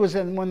did was,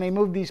 when they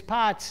moved these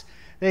pots,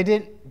 they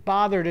didn't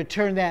bother to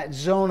turn that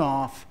zone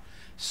off.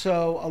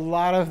 So a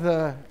lot of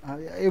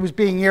it was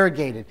being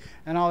irrigated,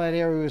 and all that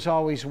area was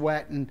always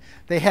wet, and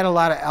they had a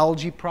lot of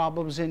algae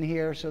problems in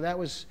here. So that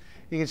was,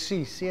 you can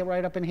see it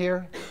right up in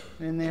here,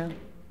 in there.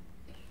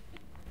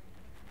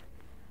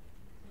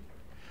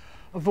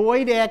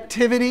 Avoid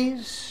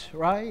activities,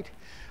 right,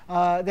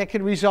 that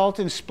could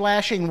result in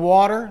splashing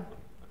water.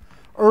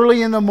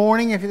 Early in the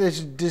morning, if this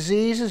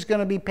disease is going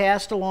to be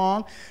passed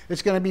along,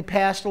 it's going to be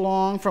passed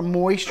along from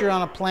moisture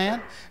on a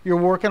plant. You're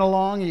working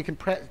along, you can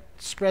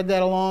spread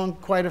that along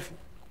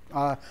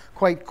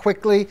quite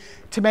quickly.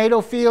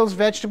 Tomato fields,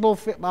 vegetable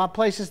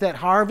places that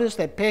harvest,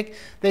 that pick,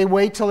 they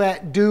wait till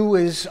that dew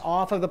is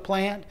off of the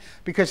plant,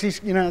 because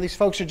these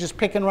folks are just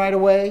picking right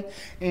away,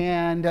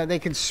 and they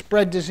can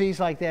spread disease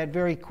like that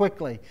very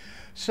quickly.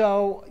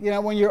 So, you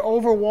know, when you're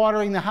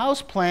overwatering the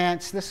house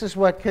plants, this is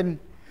what can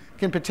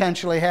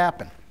potentially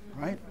happen,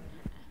 right?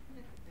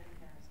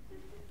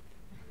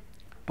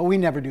 But we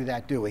never do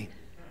that, do we?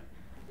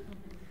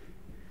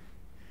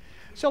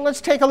 So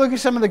let's take a look at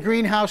some of the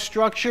greenhouse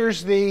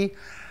structures. The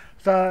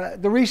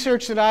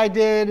research that I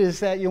did is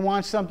that you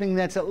want something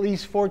that's at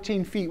least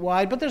 14 feet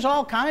wide, but there's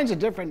all kinds of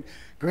different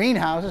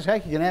greenhouses.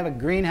 Heck, you can have a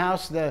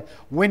greenhouse, the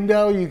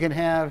window, you can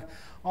have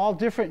all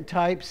different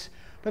types.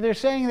 But they're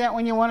saying that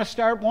when you want to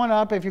start one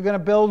up, if you're going to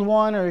build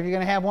one, or if you're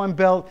going to have one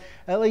built,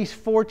 at least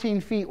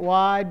 14 feet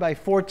wide by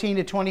 14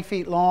 to 20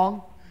 feet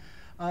long.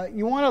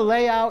 You want to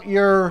lay out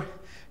your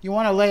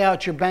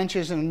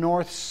benches in the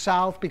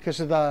north-south because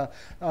of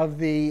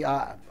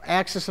the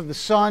axis of the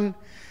sun.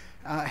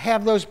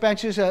 Have those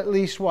benches at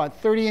least,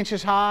 30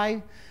 inches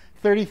high,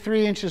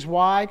 33 inches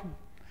wide.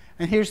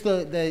 And here's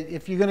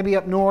if you're going to be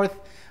up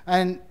north,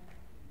 and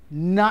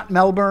not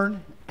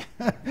Melbourne,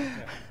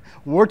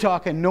 we're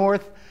talking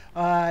north,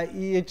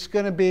 it's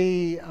going to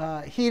be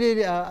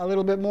heated a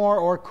little bit more,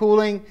 or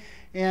cooling,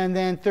 and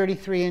then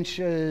 33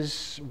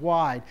 inches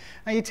wide.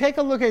 Now you take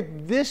a look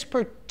at this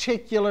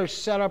particular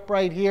setup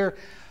right here.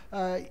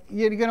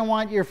 You're going to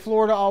want your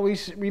floor to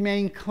always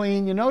remain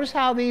clean. You notice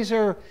how these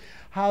are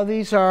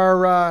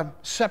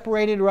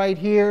separated right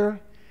here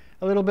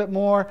a little bit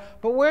more.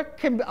 But where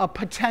can a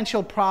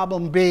potential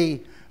problem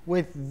be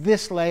with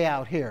this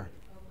layout here?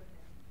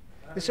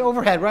 This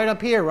overhead right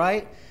up here,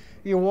 right?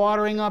 You're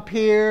watering up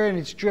here, and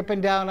it's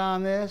dripping down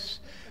on this.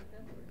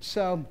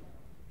 So,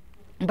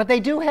 but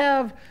they do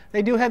have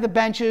the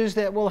benches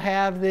that will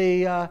have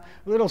the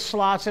little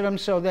slots in them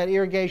so that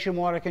irrigation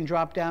water can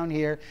drop down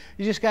here.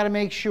 You just got to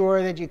make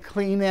sure that you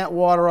clean that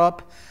water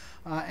up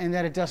and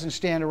that it doesn't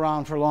stand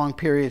around for long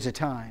periods of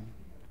time.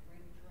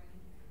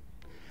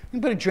 You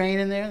can put a drain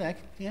in there.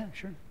 Yeah,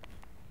 sure.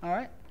 All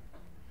right.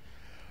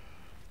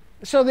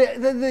 So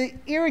the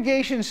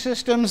irrigation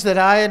systems that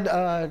I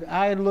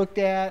had looked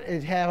at,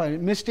 it have a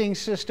misting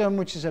system,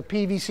 which is a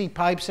PVC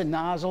pipes and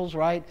nozzles,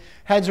 right?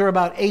 Heads are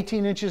about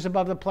 18 inches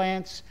above the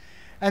plants.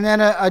 And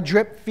then a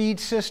drip feed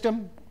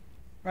system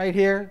right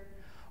here,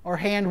 or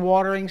hand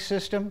watering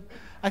system.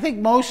 I think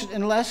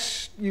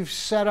unless you've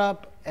set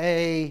up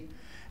a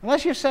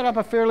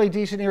fairly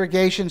decent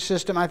irrigation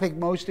system, I think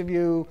most of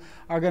you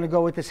are going to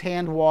go with this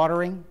hand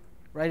watering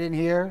right in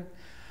here.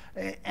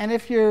 And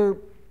if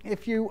you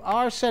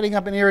are setting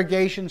up an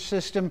irrigation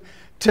system,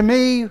 to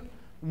me,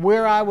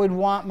 where I would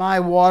want my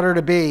water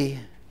to be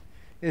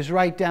is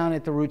right down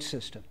at the root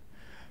system.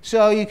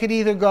 So you could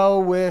either go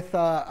with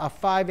a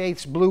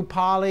 5/8 blue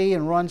poly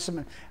and run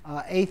some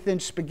 1/8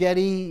 inch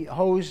spaghetti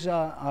hose,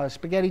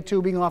 spaghetti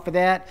tubing off of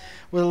that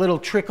with a little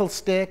trickle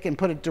stick and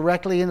put it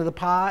directly into the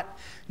pot.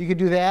 You could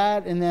do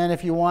that, and then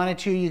if you wanted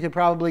to, you could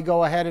probably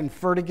go ahead and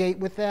fertigate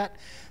with that.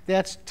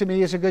 That's, to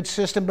me, is a good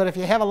system. But if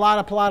you have a lot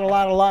of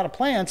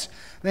plants,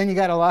 then you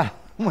got a lot.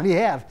 What do you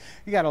have?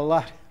 You got a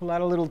lot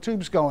of little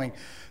tubes going.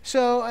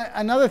 So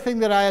another thing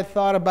that I had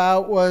thought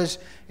about was,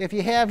 if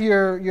you have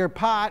your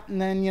pot, and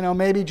then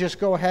maybe just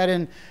go ahead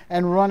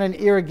and run an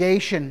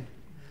irrigation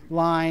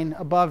line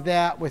above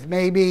that with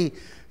maybe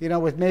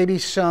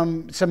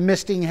some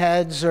misting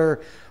heads or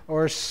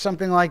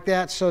something like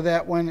that, so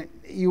that when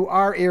you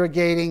are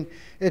irrigating,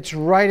 it's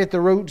right at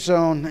the root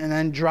zone and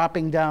then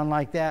dropping down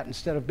like that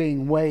instead of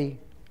being way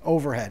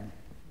overhead.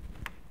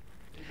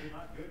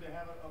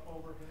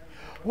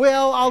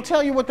 Well, I'll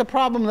tell you what the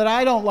problem that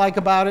I don't like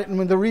about it,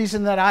 and the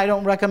reason that I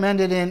don't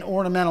recommend it in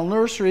ornamental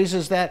nurseries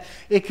is that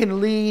it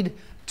can lead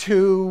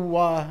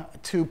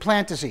to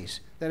plant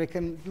disease. That it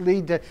can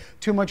lead to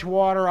too much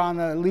water on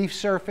the leaf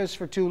surface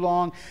for too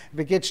long. If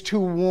it gets too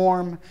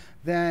warm,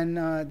 then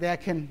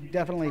that can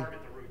definitely.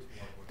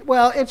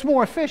 Well, it's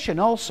more efficient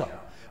also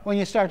when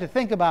you start to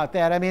think about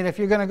that. I mean, if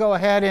you're going to go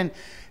ahead and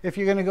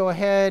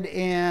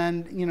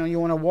you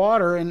want to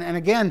water, and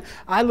again,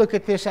 I look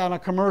at this on a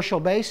commercial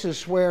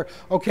basis where,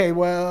 okay,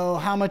 well,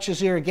 how much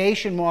does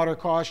irrigation water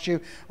cost you?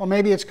 Well,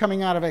 maybe it's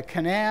coming out of a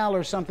canal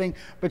or something,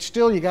 but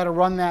still you got to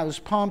run those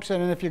pumps,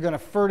 and if you're going to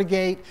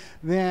fertigate,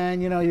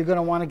 then you're going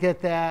to want to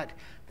get that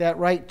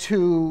right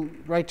to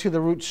the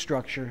root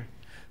structure.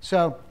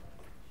 So,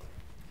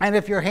 and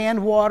if you're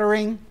hand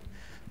watering,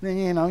 then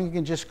you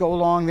can just go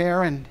along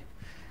there and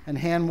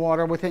hand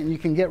water with it, and you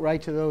can get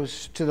right to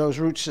those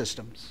root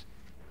systems.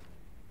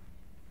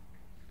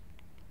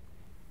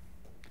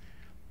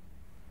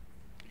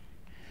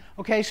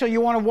 Okay, so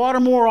you want to water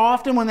more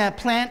often when that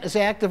plant is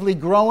actively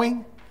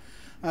growing.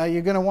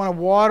 You're going to want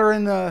to water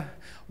in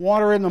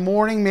the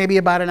morning, maybe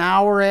about an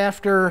hour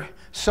after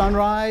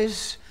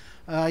sunrise.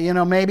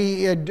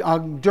 Maybe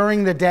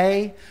during the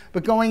day,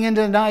 but going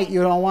into the night,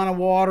 you don't want to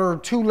water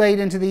too late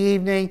into the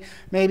evening,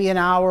 maybe an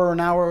hour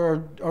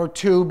or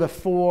two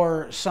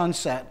before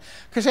sunset.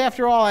 Because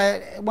after all,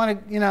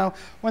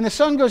 when the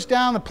sun goes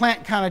down, the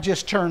plant kind of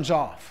just turns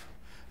off.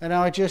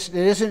 It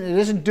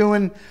isn't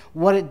doing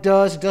what it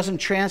does. It doesn't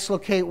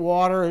translocate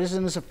water. It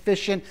isn't as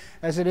efficient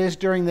as it is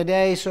during the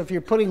day. So if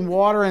you're putting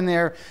water in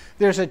there,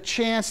 there's a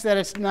chance that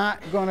it's not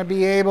going to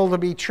be able to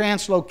be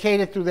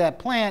translocated through that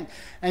plant,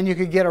 and you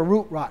could get a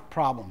root rot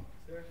problem.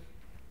 Sir?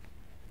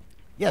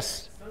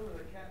 Yes? Some of the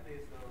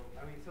Cattleyas,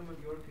 though, some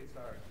of the orchids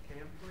are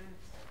camp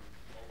plants.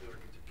 All the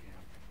orchids are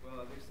camp.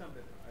 Well, there's some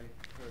that I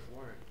heard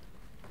weren't.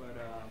 But,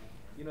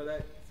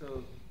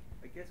 so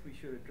I guess we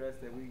should address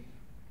that we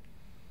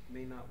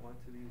may not want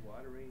to be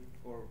watering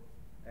or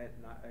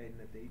in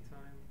the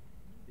daytime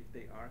if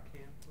they are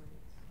camp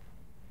plants.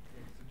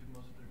 Yeah, because they do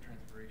most of their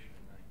transpiration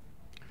at night.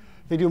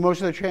 They do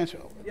most of the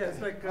transpiration? Yeah, it's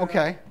like,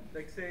 okay.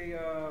 Like say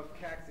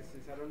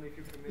cactuses. I don't know if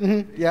you're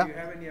familiar with it. Yeah. Do you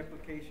have any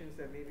applications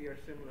that maybe are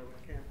similar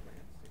with camp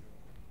plants?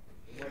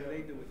 What do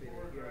they do with it?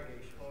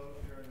 Irrigation. Close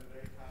during the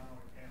daytime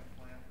on a camp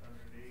plant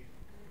underneath.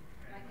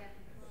 And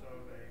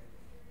so they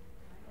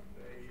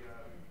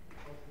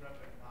open up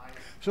at night.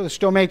 So the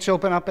stomates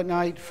open up at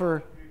night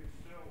for...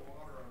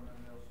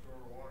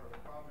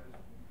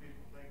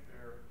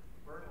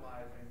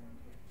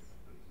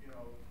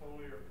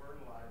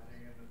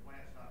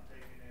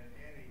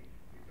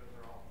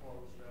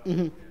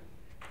 Mm-hmm.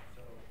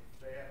 So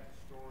they have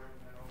to store it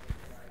and then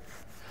overnight.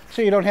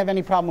 So you don't have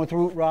any problem with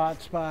root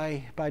rots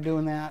by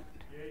doing that?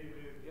 Yeah, you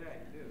do.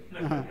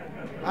 Yeah, you do.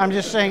 I'm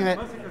just saying that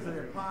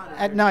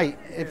at night,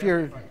 if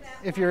you're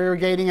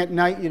irrigating at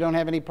night, you don't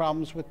have any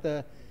problems with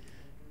the...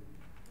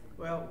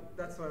 Well,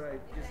 that's what I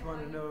just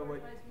want to know.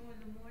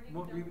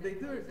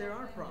 There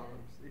are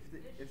problems,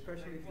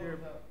 especially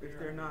if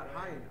they're not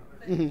high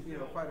enough. Mm-hmm.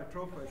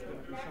 Phytotropa is going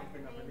to be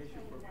something of an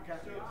issue for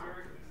cattle.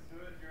 Do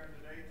it during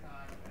the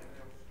daytime, and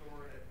they'll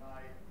store it at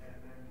night, and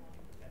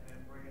then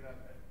bring it up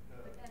at the.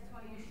 But that's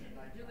why you should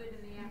do it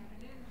in the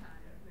afternoon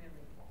time,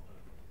 really.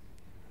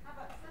 How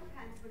about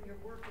sometimes when you're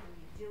working,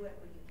 you do it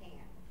when you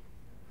can?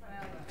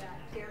 Well,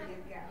 There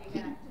you go.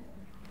 you got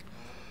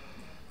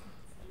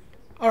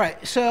All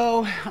right,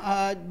 so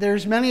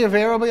there's many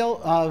variables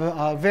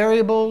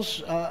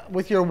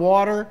with your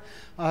water.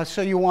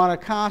 So you want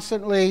to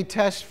constantly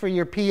test for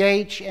your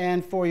pH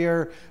and for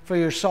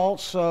your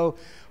salts. So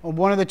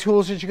one of the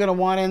tools that you're going to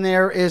want in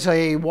there is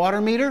a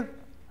water meter.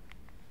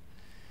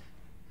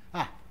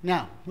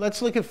 Now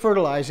let's look at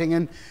fertilizing,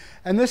 and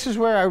this is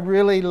where I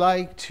really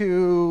like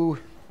to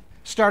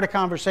start a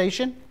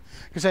conversation,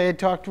 because I had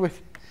talked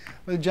with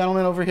a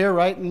gentleman over here,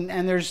 right?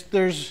 And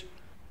there's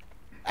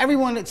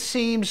everyone that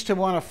seems to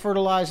want to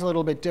fertilize a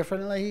little bit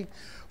differently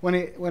when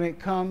it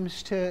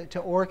comes to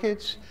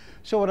orchids.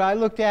 So what I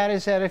looked at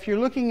is that if you're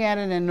looking at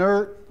an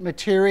inert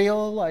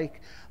material like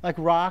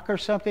rock or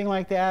something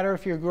like that, or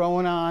if you're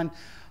growing on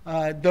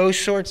those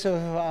sorts of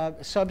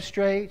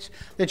substrates,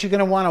 that you're going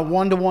to want a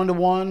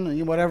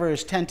 1-to-1-to-1, whatever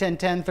is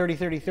 10-10-10,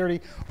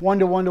 30-30-30,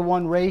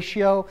 1-to-1-to-1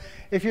 ratio.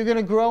 If you're going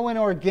to grow an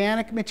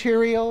organic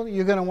material,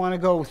 you're going to want to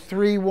go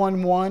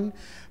 3-1-1,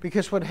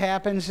 because what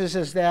happens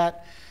is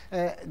that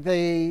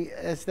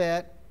as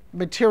that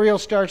material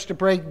starts to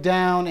break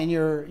down and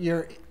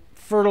you're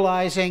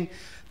fertilizing,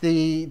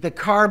 the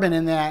carbon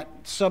in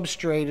that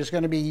substrate is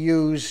going to be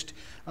used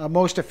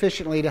most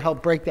efficiently to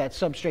help break that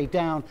substrate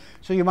down.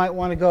 So you might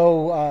want to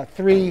go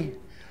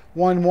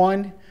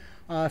 3-1-1,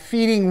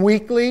 feeding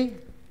weekly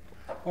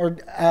or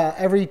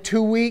every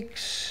 2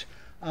 weeks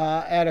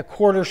at a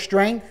quarter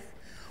strength,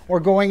 or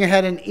going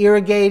ahead and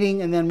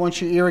irrigating, and then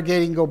once you're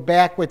irrigating, go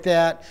back with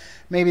that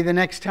maybe the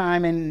next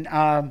time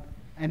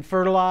and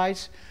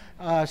fertilize.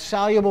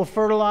 Soluble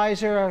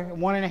fertilizer,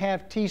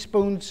 1.5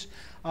 teaspoons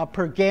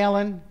per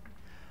gallon.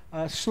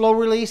 Slow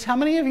release. How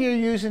many of you are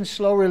using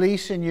slow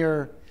release in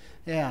your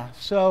Yeah,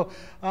 so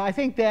I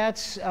think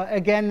that's,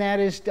 again, that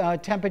is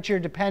temperature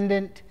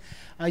dependent.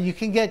 You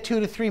can get 2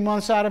 to 3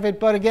 months out of it,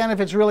 but again,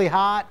 if it's really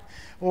hot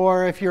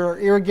or if you're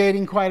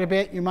irrigating quite a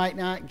bit, you might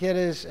not get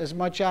as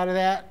much out of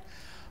that.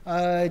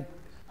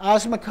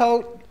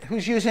 Osmocote,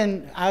 who's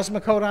using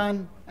Osmocote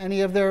on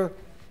any of their? No,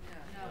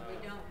 we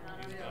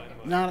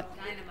don't. Not,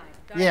 Dynamite.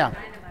 yeah.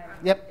 Dynamite.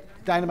 Yep,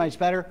 Dynamite's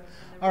better.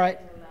 All right.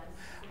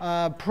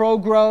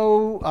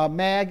 ProGrow,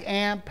 Mag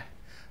Amp,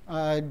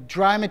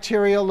 dry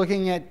material,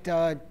 looking at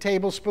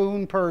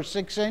tablespoon per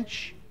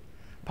 6-inch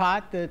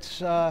pot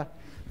that's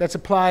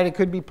applied. It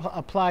could be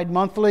applied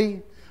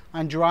monthly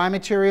on dry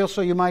material,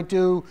 so you might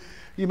go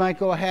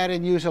ahead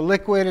and use a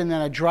liquid and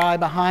then a dry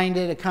behind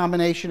it, a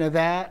combination of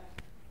that.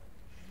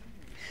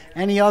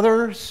 Any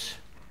others?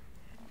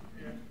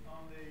 Yeah,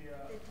 on the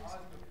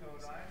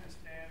Osmocote, I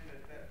understand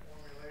that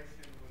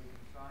formulation was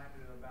designed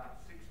at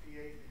about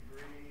 68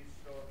 degrees.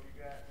 So if you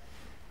got,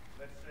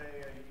 let's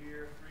say, a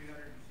year,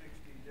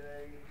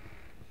 360-day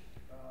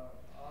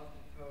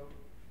Osmocote,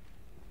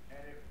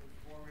 and it was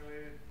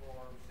formulated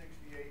for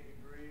 68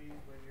 degrees,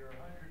 when you're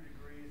 100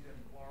 degrees in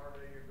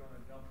Florida, you're going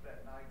to dump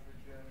that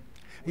nitrogen.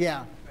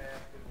 Yeah. Too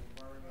fast, it'll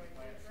burn the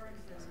plant.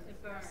 It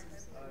burns.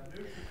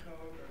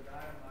 Nutricote or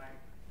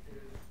Dynamite is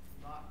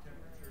not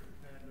temperature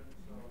dependent,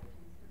 so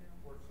it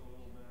works a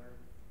little better.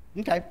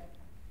 Okay.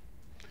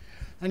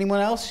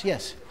 Anyone else?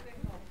 Yes.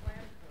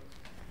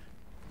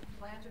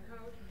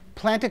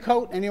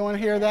 Planticote, anyone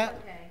hear that?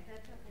 Okay,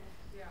 that's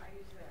okay. Yeah, I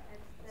use that.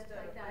 That's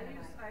like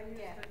dynamite. I use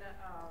Yeah.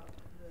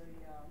 the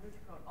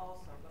Nutricote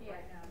also, but Yeah,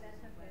 right now. that's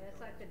okay. That's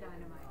like the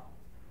dynamite.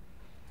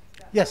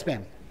 Yes,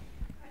 ma'am.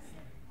 I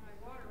sent my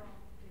water off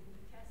to be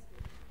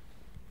tested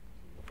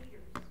to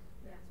Peters.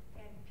 Yeah.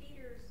 And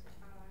Peters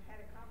had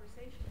a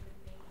conversation with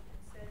me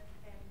and said,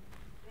 and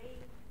they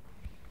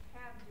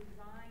have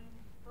designed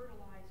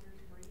fertilizers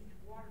for each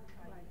water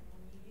type. Right.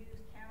 When you use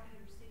county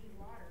or city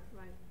water,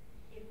 Right.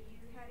 if you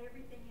had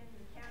everything in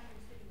the county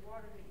or city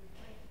water that your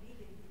plant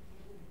needed,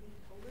 it would be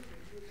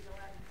polluted. You would go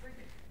out and drink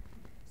it.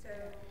 So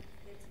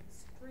it's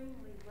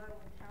extremely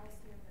low in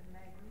calcium and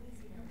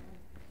magnesium.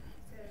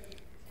 So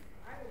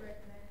I would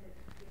recommend that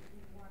if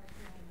you want to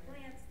plant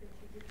plants, that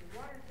you get your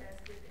water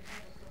tested and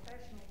have a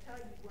professional tell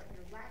you what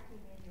you're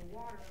lacking in your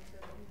water, so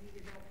that you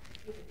either don't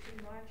give it too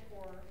much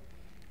or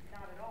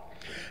not at all.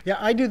 Yeah,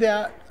 I do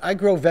that. I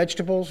grow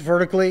vegetables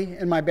vertically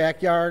in my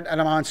backyard, and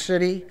I'm on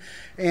city.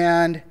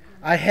 And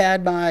I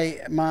had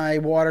my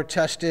water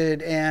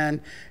tested,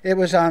 and it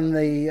was on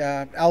the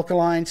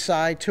alkaline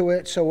side to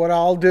it. So what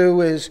I'll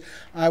do is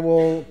I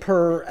will,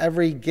 per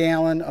every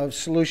gallon of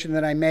solution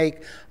that I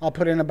make, I'll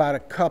put in about a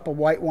cup of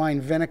white wine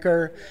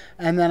vinegar.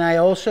 And then I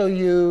also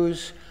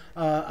use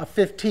a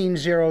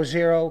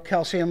 1500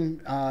 calcium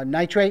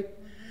nitrate.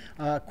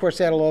 Of course,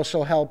 that'll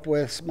also help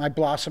with my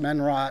blossom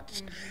end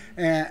rots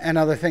and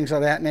other things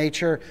of that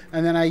nature.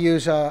 And then I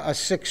use a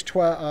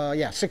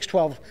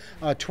 612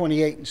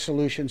 28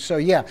 solution. So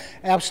yeah,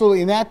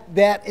 absolutely. And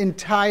that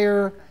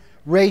entire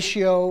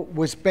ratio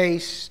was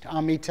based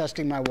on me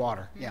testing my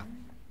water. Yeah.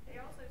 They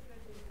also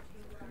said that if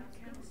you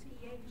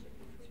keep pH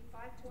between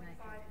 5.5 and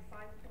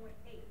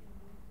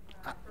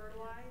 5.8,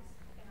 fertilize,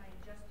 and I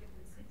adjusted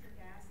with citric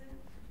acid.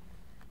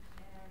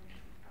 And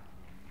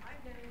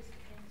I've noticed,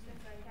 and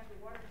since I had the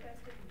water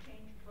tested and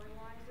changed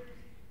fertilizers,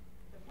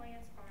 the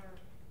plants are,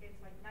 it's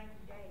like 90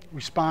 days.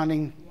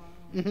 Responding.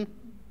 Mm-hmm.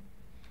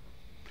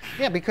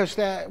 Yeah, because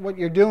what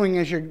you're doing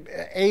is you're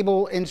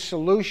able in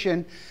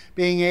solution,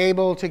 being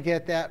able to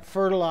get that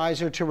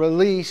fertilizer to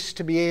release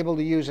to be able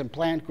to use in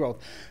plant growth.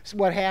 So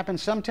what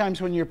happens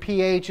sometimes when your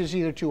pH is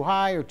either too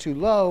high or too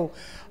low,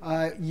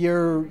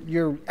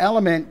 your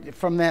element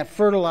from that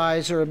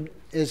fertilizer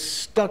is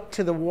stuck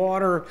to the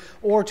water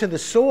or to the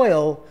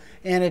soil,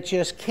 and it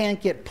just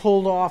can't get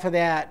pulled off of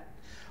that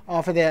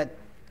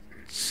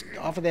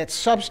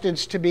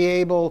substance to be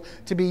able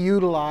to be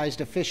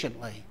utilized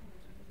efficiently.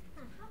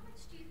 How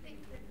much do you think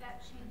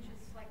that changes,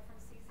 like from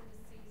season to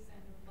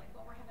season? Like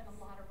when we're having a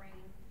lot of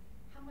rain,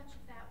 how much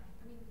of that?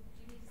 I mean,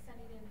 do you need to send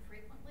it in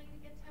frequently to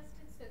get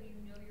tested so you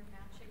know you're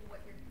matching what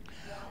your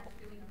water's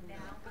doing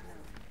now?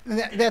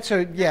 That's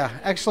a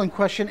excellent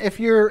question. If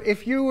you're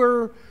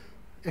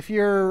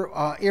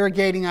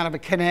irrigating out of a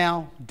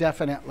canal,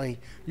 definitely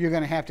you're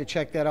going to have to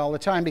check that all the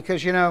time,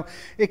 because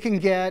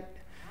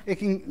it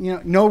can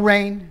no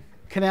rain,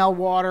 canal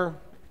water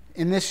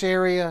in this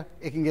area,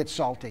 it can get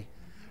salty,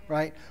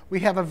 right? We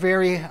have a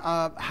very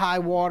high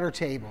water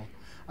table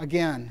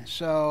again,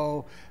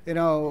 so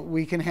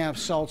we can have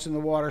salts in the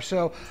water.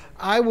 So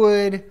I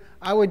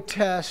would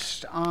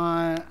test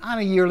on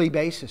a yearly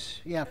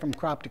basis, from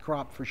crop to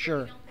crop for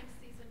sure. You don't think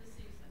season to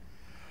season,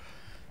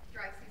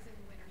 dry season,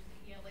 winter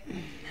season,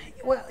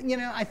 Well,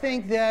 I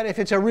think that if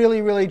it's a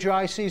really, really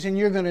dry season,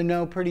 you're going to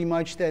know pretty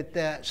much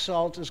that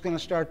salt is going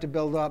to start to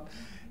build up.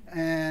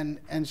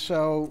 And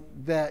so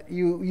that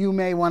you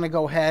may want to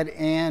go ahead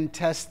and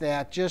test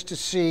that just to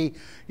see,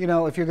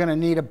 if you're going to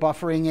need a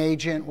buffering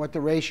agent, what the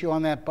ratio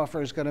on that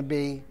buffer is going to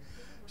be.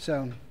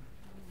 So,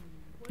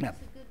 yeah.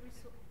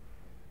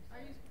 I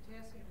use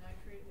potassium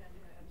nitrate and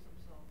Epsom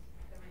salts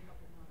every couple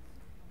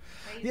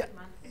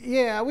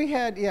Yeah, we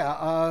had,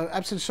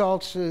 Epsom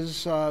salts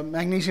is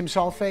magnesium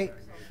sulfate.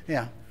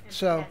 Yeah,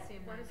 so,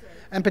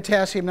 and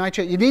potassium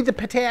nitrate. You need the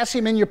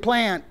potassium in your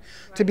plant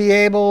to be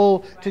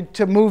able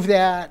to move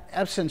that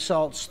Epsom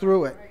salts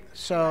through it.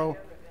 So,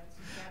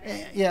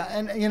 yeah,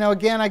 and you know,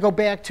 again, I go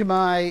back to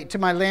my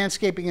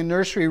landscaping and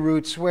nursery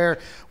roots, where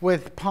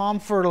with palm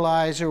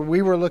fertilizer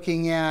we were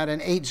looking at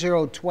an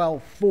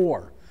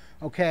 80-12-4.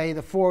 Okay,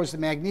 the 4 was the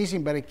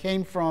magnesium, but it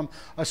came from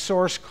a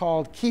source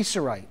called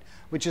kieserite,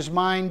 which is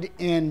mined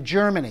in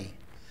Germany.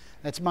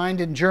 That's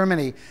mined in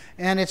Germany,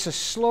 and it's a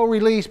slow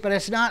release, but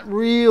it's not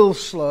real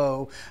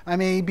slow. I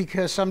mean,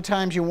 because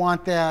sometimes you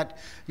want that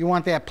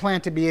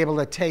plant to be able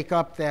to take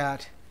up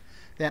that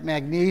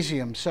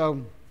magnesium.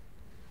 So,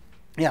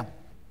 yeah.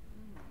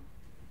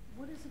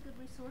 What is a good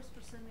resource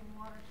for sending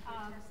water to be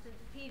tested?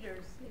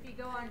 Peters. If you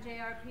go on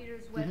J.R.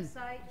 Peters'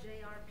 website,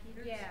 J.R.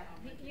 Peters. Yeah,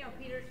 you know,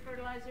 Peters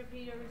Fertilizer,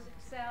 Peters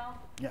Excel.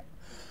 Yeah.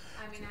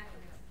 I mean,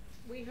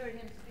 we heard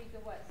him speak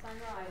of what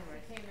Sunrise.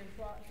 He came in to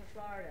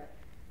Florida,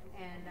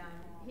 and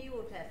he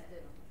will test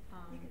it.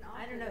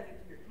 I don't know.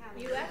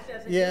 U.S.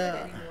 doesn't do it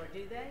anymore,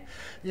 do they?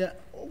 Yeah,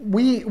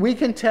 we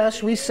can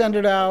test. We send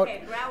it out.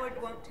 Okay,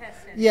 Broward won't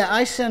test it. Yeah,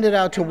 I send it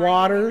out to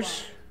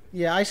Waters.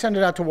 Yeah, I send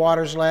it out to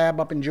Waters Lab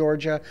up in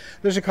Georgia.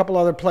 There's a couple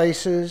other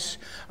places.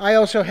 I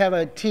also have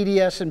a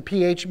TDS and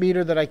pH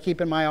meter that I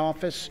keep in my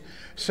office.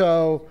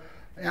 So,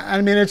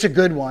 I mean, it's a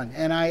good one,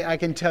 and I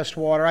can test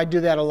water. I do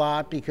that a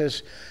lot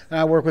because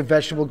I work with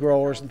vegetable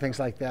growers and things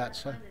like that.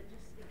 So. It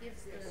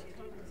gives the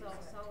components all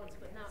solids,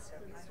 but not the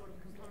sort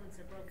of components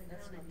that are broken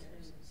down into.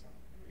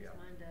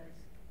 Mine does.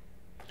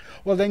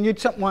 Well, then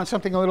you'd want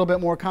something a little bit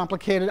more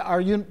complicated.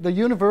 The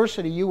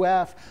university,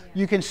 UF,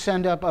 you can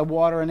send up a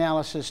water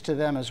analysis to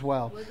them as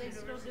well. Will they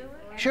still do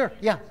it? Sure,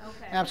 yeah,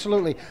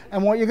 absolutely.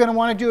 And what you're going to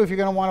want to do, if you're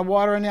going to want a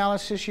water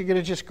analysis, you're going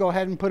to just go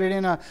ahead and put it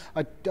in a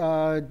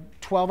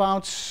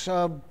 12-ounce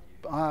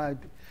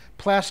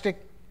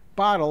plastic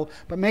bottle,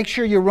 but make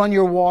sure you run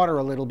your water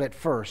a little bit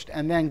first,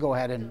 and then go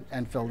ahead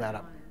and fill that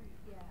up.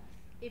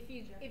 If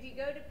you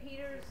go to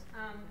Peter's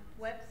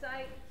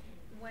website,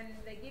 when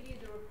they give you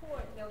the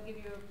report, they'll give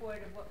you a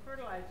report of what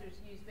fertilizers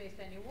you use based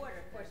on your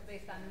water, of course,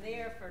 based on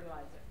their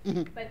fertilizer.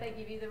 But they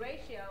give you the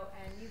ratio,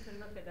 and you can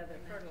look at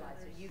other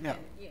fertilizers. You can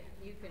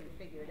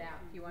figure it out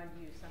if you want to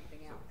use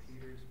something else.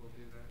 Peters will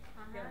do that.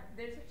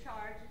 There's a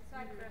charge. It's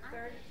like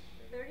 $30,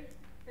 $40.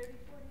 It's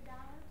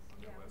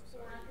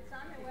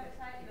on their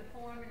website and the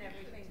form and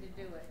everything to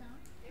do it.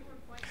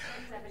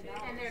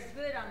 And they're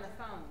good on the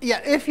phone.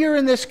 Yeah, if you're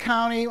in this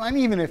county, and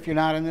even if you're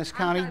not in this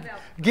county,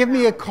 give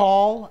me a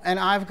call, and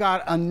I've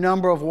got a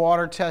number of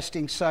water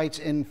testing sites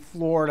in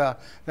Florida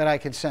that I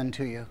could send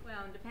to you.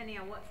 Well, depending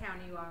on what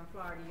county you are in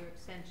Florida, your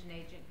extension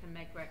agent can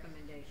make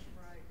recommendations.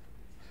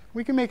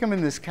 We can make them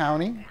in this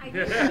county.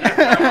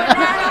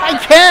 I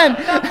can.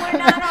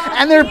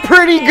 And they're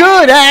pretty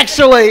good,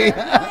 actually.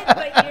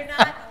 But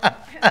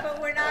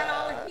we're not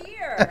all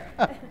here.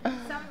 Some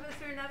of us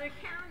are in other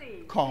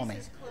counties. Call me.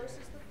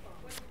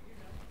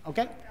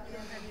 Okay?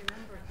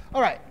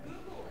 All right.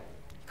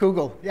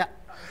 Google, yeah.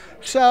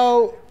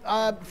 So,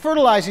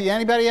 fertilizer.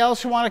 Anybody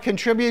else who want to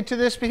contribute to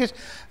this? Because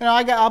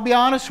I'll be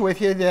honest with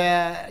you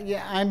that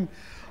I'm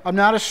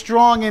not as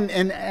strong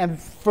in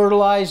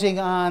fertilizing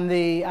on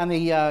the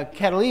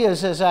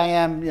Cattleyas as I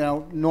am,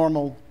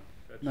 normal.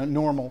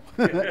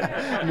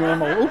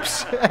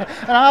 Oops.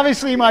 And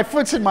obviously my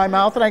foot's in my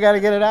mouth and I got to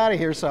get it out of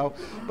here. So,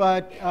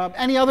 but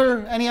any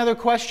other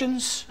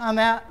questions on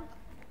that?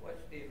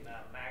 What's the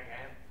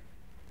MagAmp?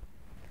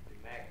 The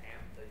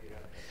MagAmp that you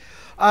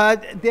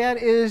have?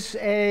 That is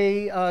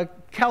a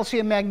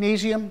calcium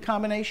magnesium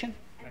combination.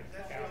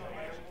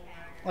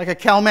 Like a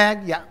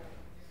CalMag, yeah.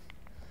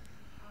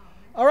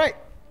 All right.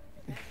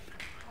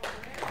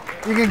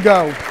 You can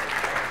go.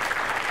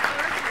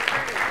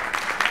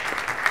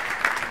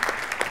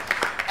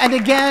 And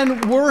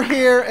again, we're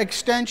here,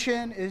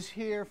 Extension is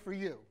here for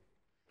you.